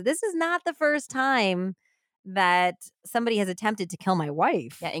knows? This is not the first time that somebody has attempted to kill my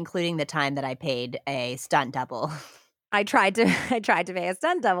wife. Yeah, including the time that I paid a stunt double. I tried to pay a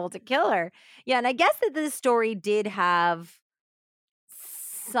stunt double to kill her. Yeah, and I guess that this story did have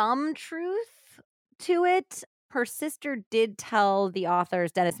some truth to it. Her sister did tell the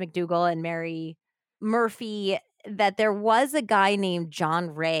authors, Dennis McDougal and Mary Murphy, that there was a guy named John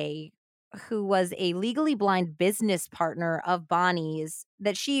Ray who was a legally blind business partner of Bonnie's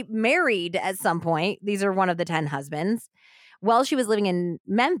that she married at some point. These are one of the 10 husbands while she was living in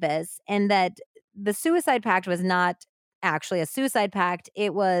Memphis, and that the suicide pact was not actually a suicide pact.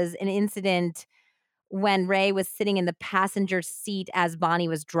 It was an incident when Ray was sitting in the passenger seat as Bonnie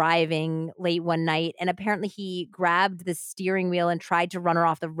was driving late one night. And apparently he grabbed the steering wheel and tried to run her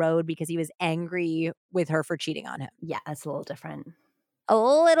off the road because he was angry with her for cheating on him. Yeah, that's a little different. A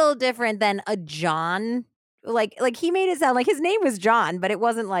little different than a John. Like he made it sound like his name was John, but it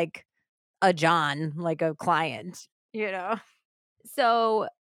wasn't like a John, like a client, So,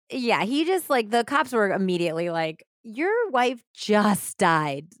 yeah, he just the cops were immediately like, "Your wife just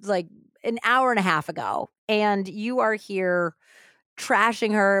died like an hour and a half ago, and you are here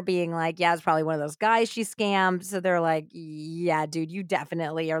trashing her, being like, yeah, it's probably one of those guys she scammed." So they're like, "Yeah, dude, you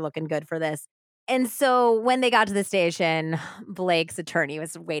definitely are looking good for this." And so when they got to the station, Blake's attorney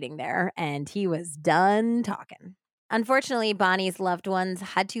was waiting there, and he was done talking. Unfortunately, Bonnie's loved ones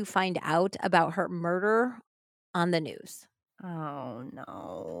had to find out about her murder on the news. Oh,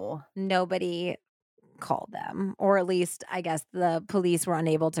 no. Nobody called them, or at least I guess the police were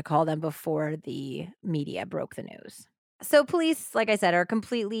unable to call them before the media broke the news. So police, like I said, are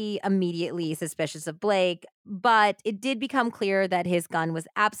completely immediately suspicious of Blake, but it did become clear that his gun was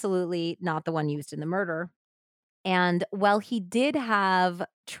absolutely not the one used in the murder. And while he did have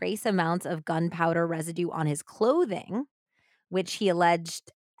trace amounts of gunpowder residue on his clothing, which he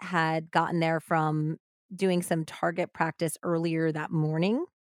alleged had gotten there from doing some target practice earlier that morning,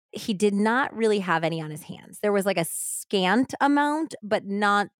 he did not really have any on his hands. There was like a scant amount, but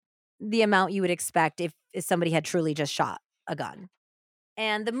not the amount you would expect if somebody had truly just shot a gun.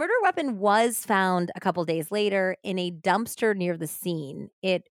 And the murder weapon was found a couple days later in a dumpster near the scene.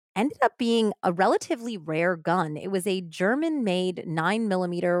 It ended up being a relatively rare gun. It was a German-made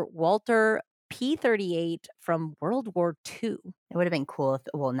 9mm Walter P38 from World War II. It would have been cool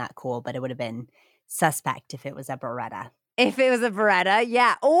not cool, but it would have been suspect if it was a Beretta. If it was a Beretta,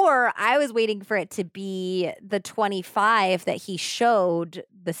 yeah. Or I was waiting for it to be the 25 that he showed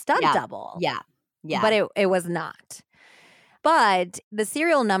the stunt double. Yeah. But it was not. But the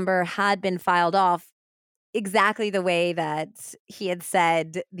serial number had been filed off exactly the way that he had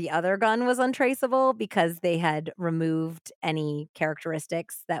said the other gun was untraceable because they had removed any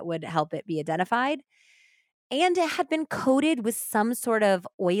characteristics that would help it be identified. And it had been coated with some sort of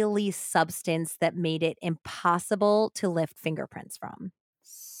oily substance that made it impossible to lift fingerprints from.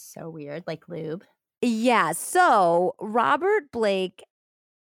 So weird, like lube. Yeah, so Robert Blake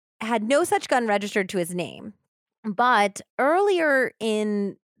had no such gun registered to his name. But earlier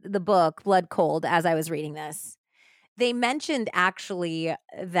in the book, Blood Cold, as I was reading this, they mentioned actually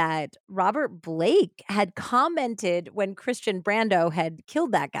that Robert Blake had commented when Christian Brando had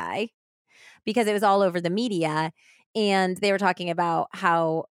killed that guy because it was all over the media. And they were talking about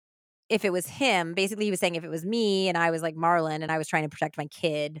how if it was him, basically he was saying if it was me and I was like Marlon and I was trying to protect my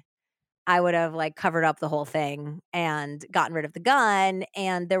kid, I would have like covered up the whole thing and gotten rid of the gun.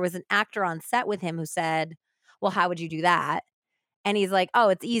 And there was an actor on set with him who said, well, how would you do that? And he's like, "Oh,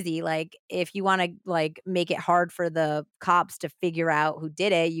 it's easy. Like, if you wanna, like, make it hard for the cops to figure out who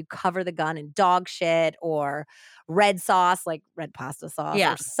did it, you cover the gun in dog shit or red sauce, like red pasta sauce or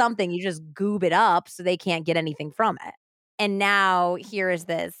Yeah. something. You just goob it up so they can't get anything from it." And now here is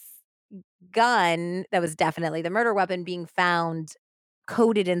this gun that was definitely the murder weapon being found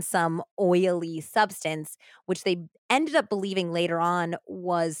coated in some oily substance, which they ended up believing later on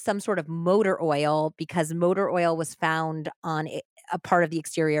was some sort of motor oil because motor oil was found on a part of the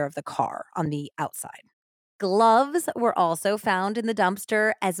exterior of the car on the outside. Gloves were also found in the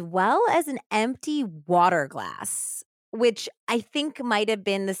dumpster, as well as an empty water glass, which I think might have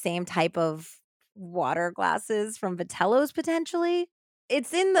been the same type of water glasses from Vitello's potentially.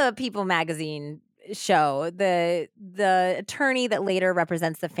 It's in the People magazine show. The attorney that later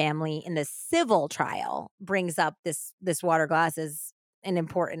represents the family in the civil trial brings up this water glass as an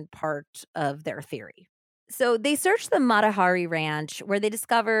important part of their theory. So they searched the Matahari Ranch where they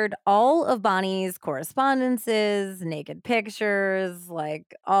discovered all of Bonnie's correspondences, naked pictures,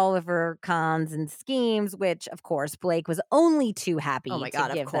 like all of her cons and schemes, which of course Blake was only too Oh happy my to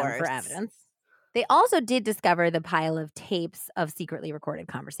God, of give them for course. evidence. They also did discover the pile of tapes of secretly recorded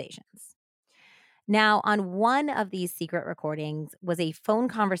conversations. Now, on one of these secret recordings was a phone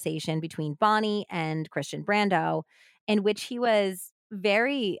conversation between Bonnie and Christian Brando, in which he was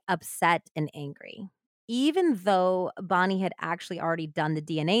very upset and angry. Even though Bonnie had actually already done the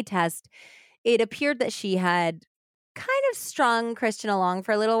DNA test, it appeared that she had kind of strung Christian along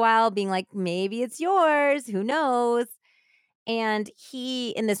for a little while, being like, maybe it's yours, who knows? And he,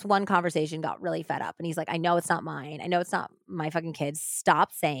 in this one conversation, got really fed up. And he's like, I know it's not mine. I know it's not my fucking kid.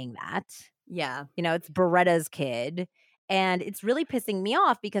 Stop saying that. Yeah. You know, it's Beretta's kid. And it's really pissing me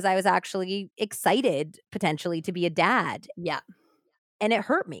off because I was actually excited potentially to be a dad. Yeah. And it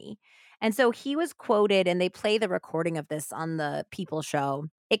hurt me. And so he was quoted, and they play the recording of this on the People show.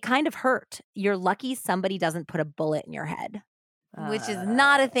 It kind of hurt. You're lucky somebody doesn't put a bullet in your head, which is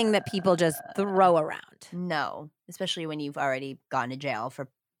not a thing that people just throw around. No, especially when you've already gone to jail for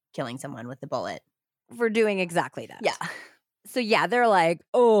killing someone with a bullet. For doing exactly that. Yeah. So, yeah, they're like,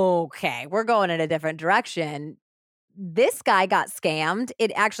 okay, we're going in a different direction. This guy got scammed.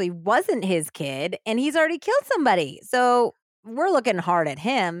 It actually wasn't his kid, and he's already killed somebody. So, we're looking hard at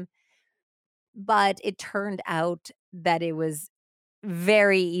him. But it turned out that it was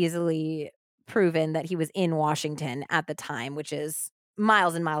very easily proven that he was in Washington at the time, which is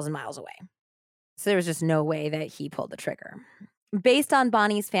miles and miles and miles away. So there was just no way that he pulled the trigger. Based on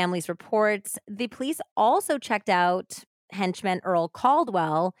Bonnie's family's reports, the police also checked out henchman Earl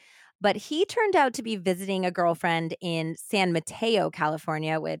Caldwell, but he turned out to be visiting a girlfriend in San Mateo,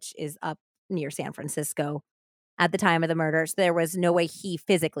 California, which is up near San Francisco at the time of the murder. So there was no way he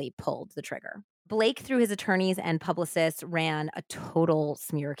physically pulled the trigger. Blake, through his attorneys and publicists, ran a total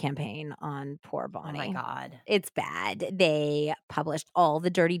smear campaign on poor Bonnie. Oh my God. It's bad. They published all the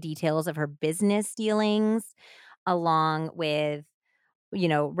dirty details of her business dealings, along with, you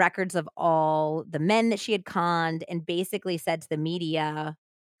know, records of all the men that she had conned, and basically said to the media,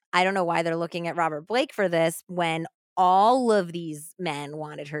 I don't know why they're looking at Robert Blake for this when all of these men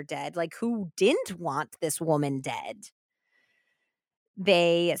wanted her dead. Like, who didn't want this woman dead?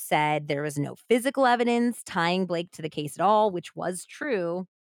 They said there was no physical evidence tying Blake to the case at all, which was true.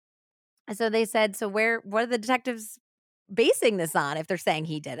 So they said, so what are the detectives basing this on if they're saying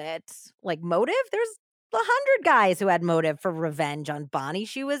he did it? Like, motive? There's 100 guys who had motive for revenge on Bonnie.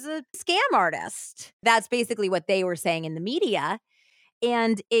 She was a scam artist. That's basically what they were saying in the media.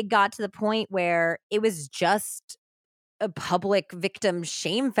 And it got to the point where it was just a public victim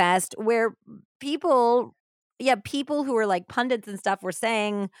shame fest where people who were like pundits and stuff were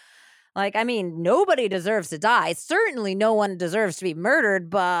saying, Like, I mean, nobody deserves to die. Certainly no one deserves to be murdered,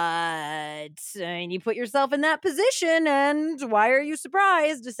 but you put yourself in that position and why are you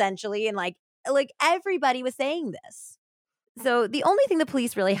surprised, essentially? And like everybody was saying this. So the only thing the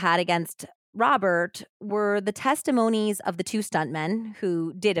police really had against Robert were the testimonies of the two stuntmen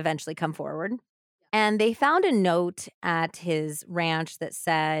who did eventually come forward. And they found a note at his ranch that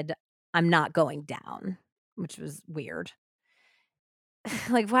said, "I'm not going down," which was weird.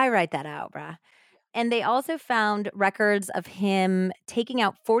 Like, why write that out, bruh? And they also found records of him taking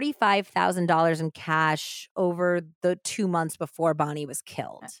out $45,000 in cash over the 2 months before Bonnie was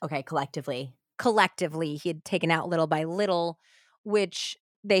killed. Okay, collectively. Collectively, he had taken out little by little, which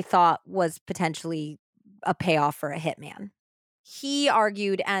they thought was potentially a payoff for a hitman. He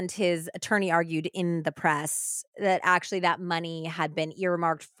argued and his attorney argued in the press that actually that money had been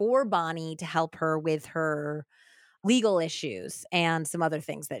earmarked for Bonnie to help her with her legal issues and some other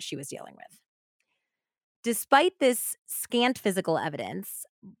things that she was dealing with. Despite this scant physical evidence,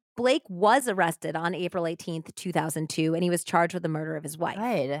 Blake was arrested on April 18th, 2002, and he was charged with the murder of his wife.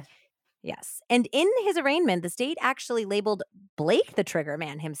 Good. Yes. And in his arraignment, the state actually labeled Blake the trigger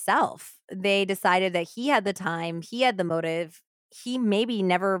man himself. They decided that he had the time, he had the motive. He maybe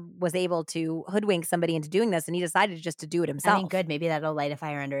never was able to hoodwink somebody into doing this, and he decided just to do it I himself. mean, good. Maybe that'll light a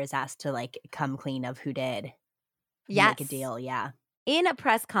fire under his ass to like come clean of who did. Yes. Make a deal. Yeah. In a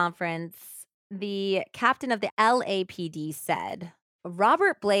press conference, the captain of the LAPD said,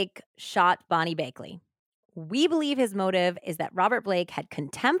 "Robert Blake shot Bonnie Bakley. We believe his motive is that Robert Blake had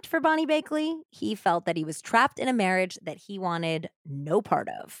contempt for Bonnie Bakley. He felt that he was trapped in a marriage that he wanted no part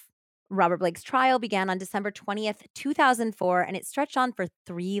of." Robert Blake's trial began on December 20th, 2004, and it stretched on for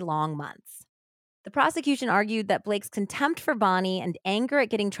 3 long months. The prosecution argued that Blake's contempt for Bonnie and anger at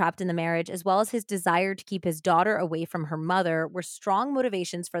getting trapped in the marriage, as well as his desire to keep his daughter away from her mother, were strong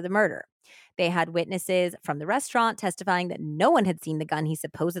motivations for the murder. They had witnesses from the restaurant testifying that no one had seen the gun he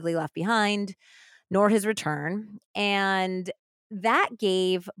supposedly left behind, nor his return. And that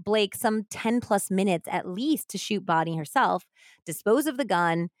gave Blake some 10 plus minutes at least to shoot Bonnie herself, dispose of the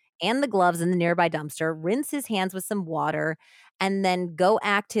gun and the gloves in the nearby dumpster, rinse his hands with some water, and then go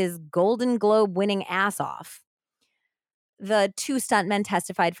act his Golden Globe winning ass off. The two stuntmen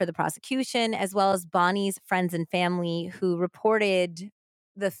testified for the prosecution, as well as Bonnie's friends and family, who reported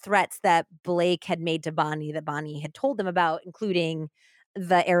the threats that Blake had made to Bonnie that Bonnie had told them about, including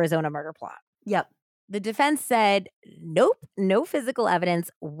the Arizona murder plot. Yep. The defense said, nope, no physical evidence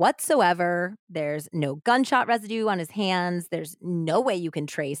whatsoever. There's no gunshot residue on his hands. There's no way you can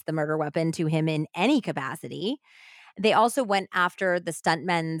trace the murder weapon to him in any capacity. They also went after the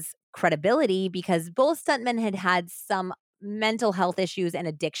stuntmen's credibility because both stuntmen had had some mental health issues and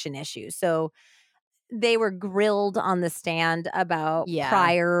addiction issues. So they were grilled on the stand about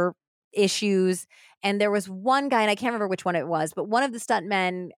prior issues. And there was one guy, and I can't remember which one it was, but one of the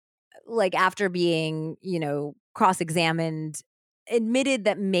stuntmen, like after being, cross-examined, admitted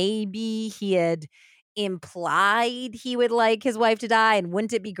that maybe he had implied he would like his wife to die and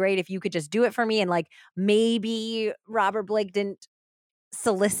wouldn't it be great if you could just do it for me, and like maybe Robert Blake didn't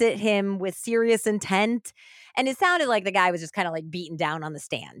solicit him with serious intent, and it sounded like the guy was just kind of like beaten down on the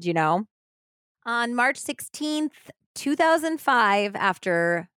stand. On March 16th, 2005,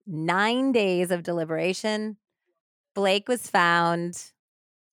 after 9 days of deliberation, Blake was found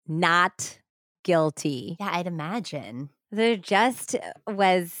not guilty. Yeah, I'd imagine. There just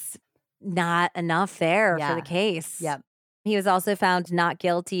was not enough there for the case. Yep. He was also found not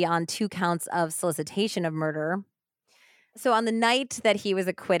guilty on 2 counts of solicitation of murder. So on the night that he was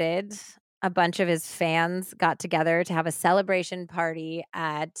acquitted, a bunch of his fans got together to have a celebration party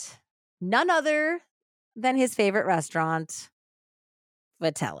at none other than his favorite restaurant,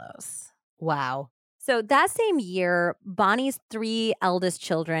 Vitello's. Wow. So that same year, Bonnie's 3 eldest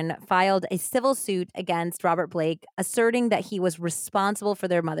children filed a civil suit against Robert Blake, asserting that he was responsible for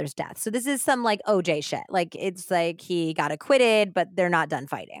their mother's death. So this is some like OJ shit. Like it's like he got acquitted, but they're not done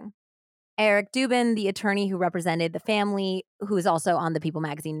fighting. Eric Dubin, the attorney who represented the family, who is also on the People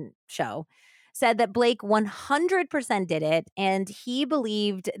magazine show, said that Blake 100% did it, and he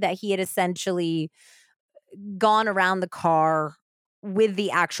believed that he had essentially gone around the car with the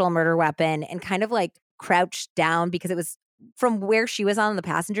actual murder weapon and kind of like crouched down because it was from where she was on the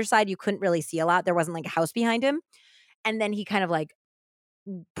passenger side. You couldn't really see a lot. There wasn't like a house behind him. And then he kind of like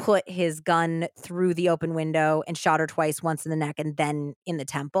put his gun through the open window and shot her twice, once in the neck and then in the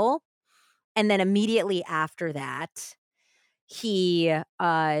temple. And then immediately after that, he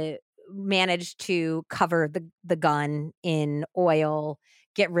managed to cover the gun in oil,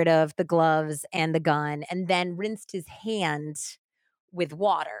 get rid of the gloves and the gun, and then rinsed his hand with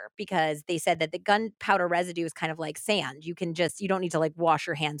water because they said that the gunpowder residue is kind of like sand. You don't need to like wash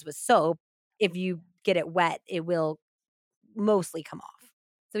your hands with soap. If you get it wet, it will mostly come off.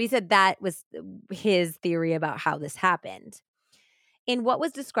 So he said that was his theory about how this happened. In what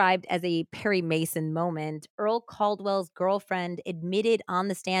was described as a Perry Mason moment, Earl Caldwell's girlfriend admitted on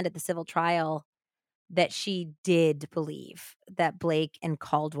the stand at the civil trial that she did believe that Blake and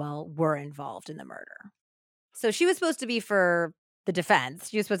Caldwell were involved in the murder. So she was supposed to be for the defense.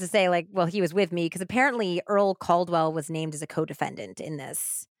 She was supposed to say, like, well, he was with me because apparently Earl Caldwell was named as a co defendant in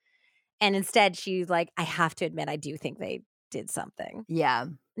this. And instead, she's like, I have to admit, I do think they did something. Yeah.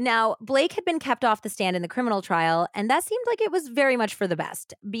 Now, Blake had been kept off the stand in the criminal trial, and that seemed like it was very much for the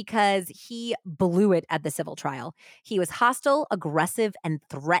best because he blew it at the civil trial. He was hostile, aggressive, and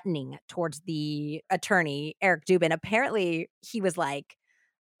threatening towards the attorney, Eric Dubin. Apparently, he was like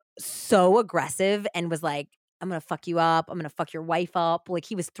so aggressive and was like, I'm going to fuck you up. I'm going to fuck your wife up. Like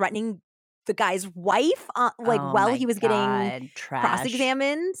he was threatening the guy's wife, Oh while my he was getting God. Trash.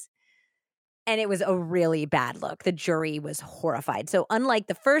 cross-examined. And it was a really bad look. The jury was horrified. So unlike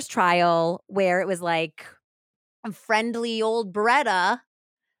the first trial where it was like a friendly old Beretta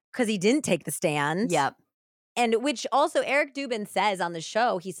because he didn't take the stand. Yep. And which also Eric Dubin says on the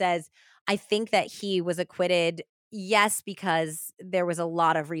show, he says, I think that he was acquitted, yes, because there was a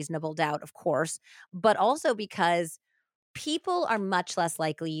lot of reasonable doubt, of course, but also because people are much less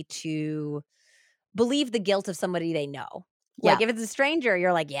likely to believe the guilt of somebody they know. Yeah. Like if it's a stranger,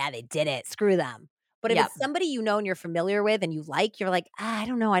 you're like, yeah, they did it. Screw them. But if Yep. it's somebody you know and you're familiar with and you like, you're like, I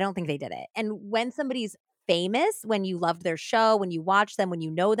don't know. I don't think they did it. And when somebody's famous, when you loved their show, when you watch them, when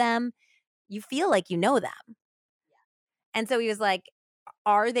you know them, you feel like you know them. And so he was like,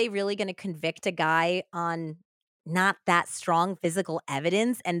 are they really going to convict a guy on not that strong physical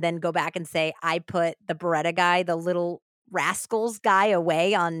evidence and then go back and say, I put the Beretta guy, the little rascals guy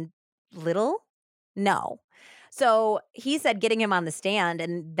away on little? No. So he said getting him on the stand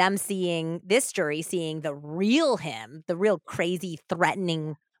and them seeing this jury, seeing the real him, the real crazy,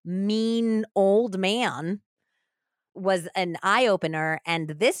 threatening, mean old man was an eye opener. And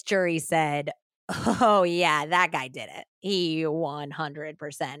this jury said, oh, yeah, that guy did it. He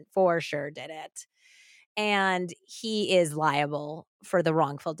 100% for sure did it. And he is liable for the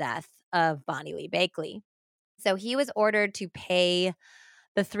wrongful death of Bonny Lee Bakley. So he was ordered to pay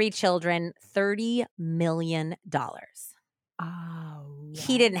the three children $30 million. Oh.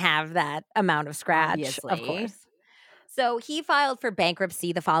 He didn't have that amount of scratch, of Obviously. course. So he filed for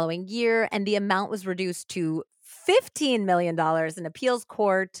bankruptcy the following year, and the amount was reduced to $15 million in appeals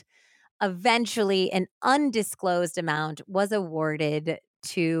court. Eventually, an undisclosed amount was awarded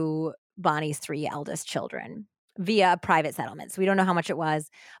to Bonnie's three eldest children via a private settlement. So we don't know how much it was.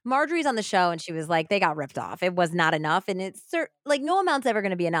 Marjorie's on the show and she was like, they got ripped off. It was not enough. And it's like no amount's ever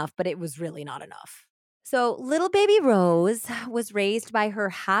going to be enough, but it was really not enough. So little baby Rose was raised by her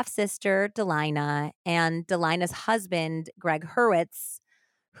half sister, Delina, and Delina's husband, Greg Hurwitz,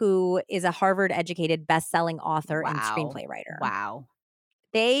 who is a Harvard educated best-selling author and screenplay writer. Wow.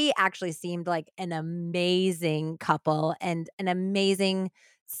 They actually seemed like an amazing couple and an amazing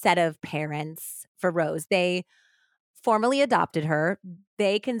set of parents for Rose. They formally adopted her.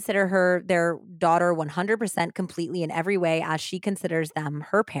 They consider her their daughter 100% completely in every way as she considers them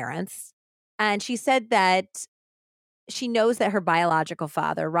her parents. And she said that she knows that her biological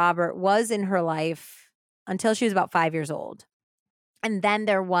father, Robert, was in her life until she was about 5 years old. And then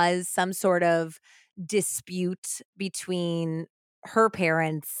there was some sort of dispute between her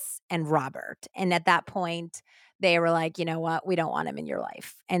parents and Robert. And at that point, they were like, you know what? We don't want him in your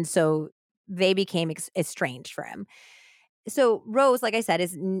life. And so they became estranged for him. So Rose, like I said,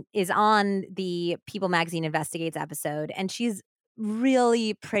 is on the People Magazine Investigates episode, and she's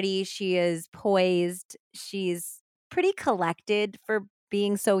really pretty. She is poised. She's pretty collected for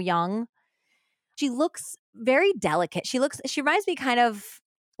being so young. She looks very delicate. She reminds me kind of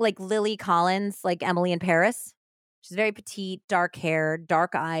like Lily Collins, like Emily in Paris. She's very petite, dark hair,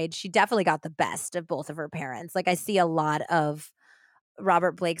 dark eyed. She definitely got the best of both of her parents. Like I see a lot of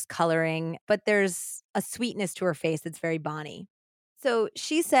Robert Blake's coloring, but there's a sweetness to her face that's very Bonny. So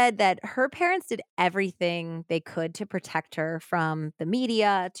she said that her parents did everything they could to protect her from the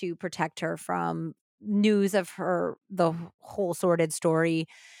media, to protect her from news of the whole sordid story,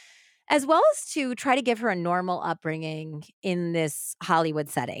 as well as to try to give her a normal upbringing in this Hollywood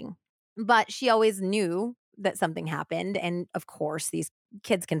setting. But she always knew that something happened. And of course, these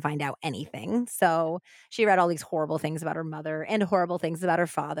kids can find out anything. So she read all these horrible things about her mother and horrible things about her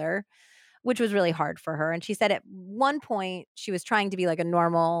father, which was really hard for her. And she said at one point she was trying to be like a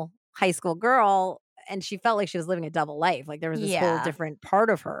normal high school girl and she felt like she was living a double life. Like there was this whole Yeah. different part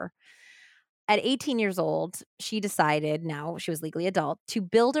of her. At 18 years old, she decided, now she was legally adult, to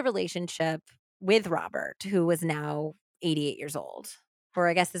build a relationship with Robert, who was now 88 years old. Or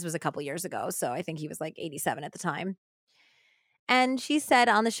I guess this was a couple years ago. So I think he was like 87 at the time. And she said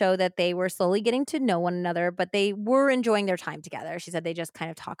on the show that they were slowly getting to know one another, but they were enjoying their time together. She said they just kind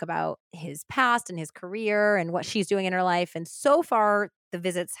of talk about his past and his career and what she's doing in her life. And so far, the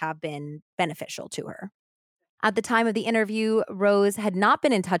visits have been beneficial to her. At the time of the interview, Rose had not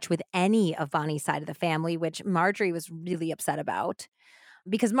been in touch with any of Bonnie's side of the family, which Marjorie was really upset about.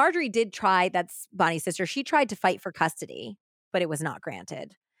 Because Marjorie did try, that's Bonnie's sister, she tried to fight for custody, but it was not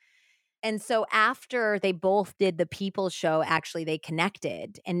granted. And so after they both did the People show, actually they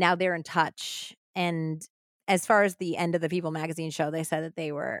connected and now they're in touch. And as far as the end of the People magazine show, they said that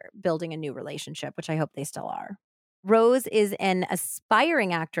they were building a new relationship, which I hope they still are. Rose is an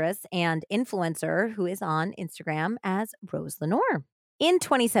aspiring actress and influencer who is on Instagram as Rose Lenore. In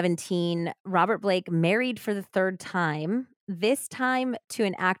 2017, Robert Blake married for the third time, this time to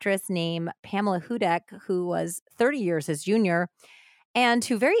an actress named Pamela Hudek, who was 30 years his junior, and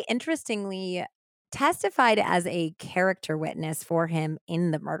who very interestingly testified as a character witness for him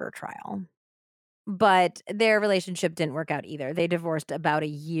in the murder trial. But their relationship didn't work out either. They divorced about a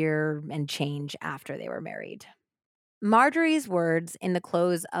year and change after they were married. Marjorie's words in the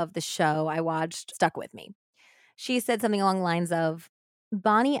close of the show I watched stuck with me. She said something along the lines of,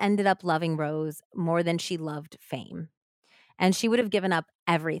 Bonnie ended up loving Rose more than she loved fame, and she would have given up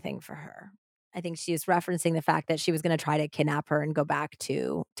everything for her. I think she was referencing the fact that she was going to try to kidnap her and go back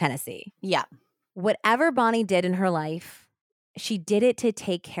to Tennessee. Yeah. Whatever Bonnie did in her life, she did it to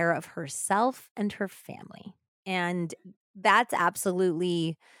take care of herself and her family. And that's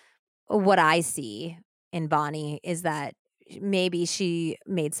absolutely what I see in Bonnie, is that maybe she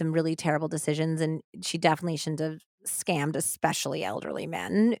made some really terrible decisions and she definitely shouldn't have scammed especially elderly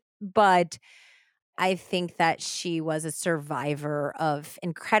men. But I think that she was a survivor of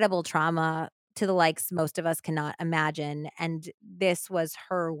incredible trauma to the likes most of us cannot imagine. And this was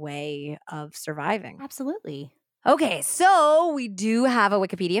her way of surviving. Absolutely. Okay, so we do have a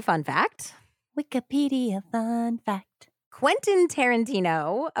Wikipedia fun fact. Wikipedia fun fact. Quentin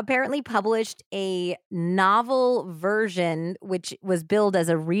Tarantino apparently published a novel version, which was billed as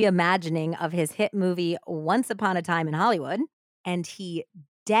a reimagining of his hit movie Once Upon a Time in Hollywood. And he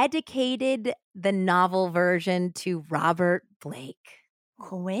dedicated the novel version to Robert Blake.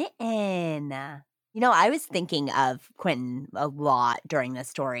 Quentin. I was thinking of Quentin a lot during this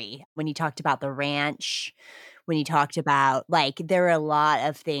story when you talked about the ranch, when you talked about, there were a lot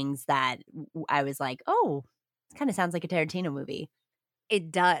of things that I was like, oh, it kind of sounds like a Tarantino movie.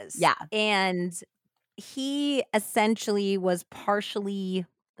 It does. Yeah. And he essentially was partially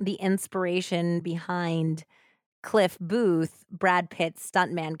the inspiration behind Cliff Booth, Brad Pitt's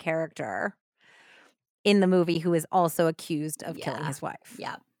stuntman character in the movie, who is also accused of killing his wife.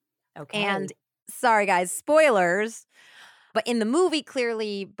 Yeah. Okay. And sorry, guys, spoilers. But in the movie,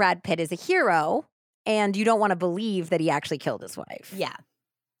 clearly Brad Pitt is a hero, and you don't want to believe that he actually killed his wife. Yeah.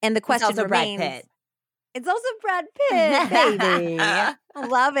 And the question it's also remains, Brad Pitt. It's also Brad Pitt, baby. I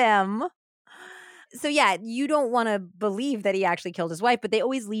love him. So yeah, you don't want to believe that he actually killed his wife, but they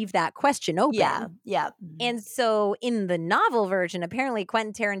always leave that question open. Yeah. And so in the novel version, apparently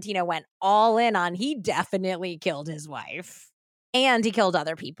Quentin Tarantino went all in on he definitely killed his wife. And he killed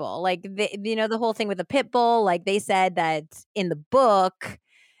other people. The whole thing with the pit bull, they said that in the book,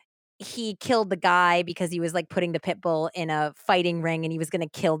 he killed the guy because he was putting the pit bull in a fighting ring and he was going to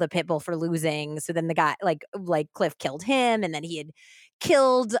kill the pit bull for losing. So then the guy, Cliff killed him, and then he had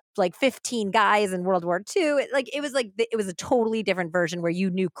killed 15 guys in World War II. It was a totally different version where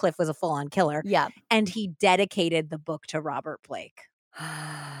you knew Cliff was a full-on killer. Yeah. And he dedicated the book to Robert Blake.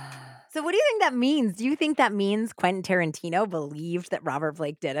 So what do you think that means? Do you think that means Quentin Tarantino believed that Robert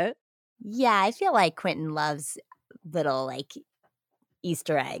Blake did it? Yeah, I feel like Quentin loves little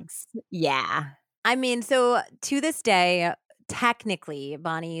Easter eggs. Yeah. I mean, so to this day, technically,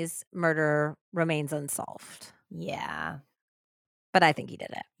 Bonnie's murder remains unsolved. Yeah. But I think he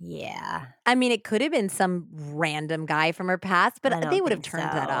did it. Yeah. I mean, it could have been some random guy from her past, but they would have turned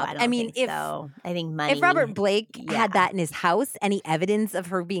that up. I think money. If Robert Blake had that in his house, any evidence of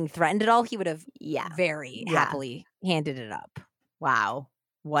her being threatened at all, he would have very happily handed it up. Wow.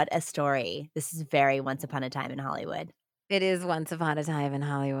 What a story. This is very Once Upon a Time in Hollywood. It is Once Upon a Time in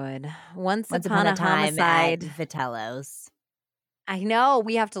Hollywood. Once upon a time homicide. At Vitello's. I know.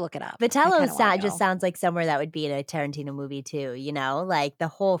 We have to look it up. Vitello's just sounds like somewhere that would be in a Tarantino movie too, the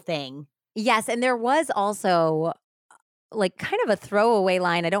whole thing. Yes, and there was also like kind of a throwaway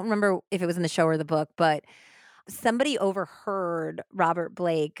line. I don't remember if it was in the show or the book, but somebody overheard Robert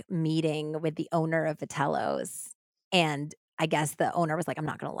Blake meeting with the owner of Vitello's. And I guess the owner was like, I'm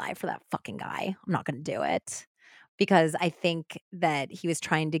not going to lie for that fucking guy. I'm not going to do it. Because I think that he was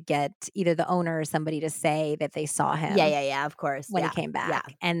trying to get either the owner or somebody to say that they saw him. Yeah, of course. When he came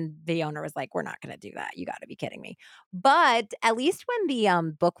back. And the owner was like, we're not going to do that. You got to be kidding me. But at least when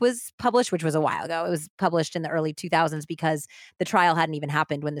the book was published, which was a while ago, it was published in the early 2000s because the trial hadn't even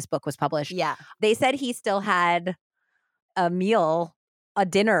happened when this book was published. Yeah. They said he still had a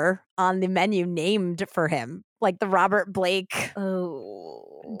dinner on the menu named for him, like the Robert Blake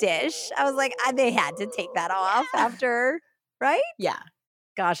dish. I was like, they had to take that off after, right? Yeah.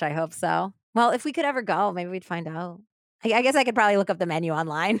 Gosh, I hope so. Well, if we could ever go, maybe we'd find out. I guess I could probably look up the menu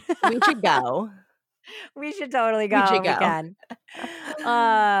online. We should go. We should totally go. We can.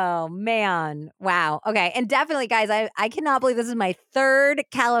 Oh, man. Wow. Okay. And definitely, guys, I cannot believe this is my third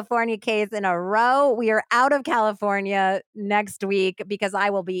California case in a row. We are out of California next week because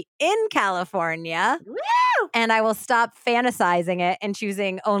I will be in California. Woo! And I will stop fantasizing it and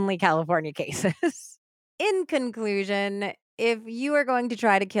choosing only California cases. In conclusion, if you are going to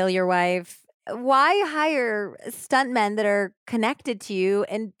try to kill your wife, why hire stuntmen that are connected to you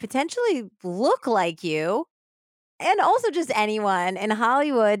and potentially look like you? And also just anyone in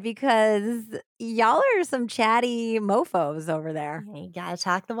Hollywood, because y'all are some chatty mofos over there. You gotta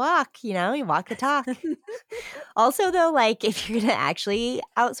talk the walk, you walk the talk. Also, though, like, if you're gonna actually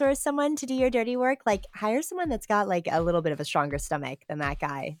outsource someone to do your dirty work, like, hire someone that's got, like, a little bit of a stronger stomach than that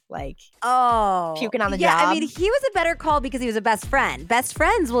guy. Like, puking on the job. Yeah, I mean, he was a better call because he was a best friend. Best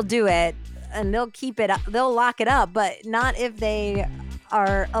friends will do it, and they'll keep it up. They'll lock it up, but not if they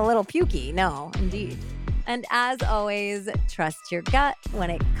are a little pukey. No, indeed. And as always, trust your gut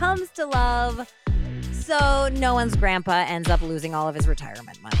when it comes to love, so no one's grandpa ends up losing all of his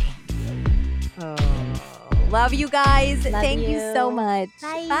retirement money. Love you guys. Thank you so much.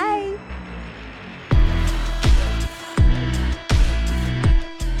 Bye. Bye.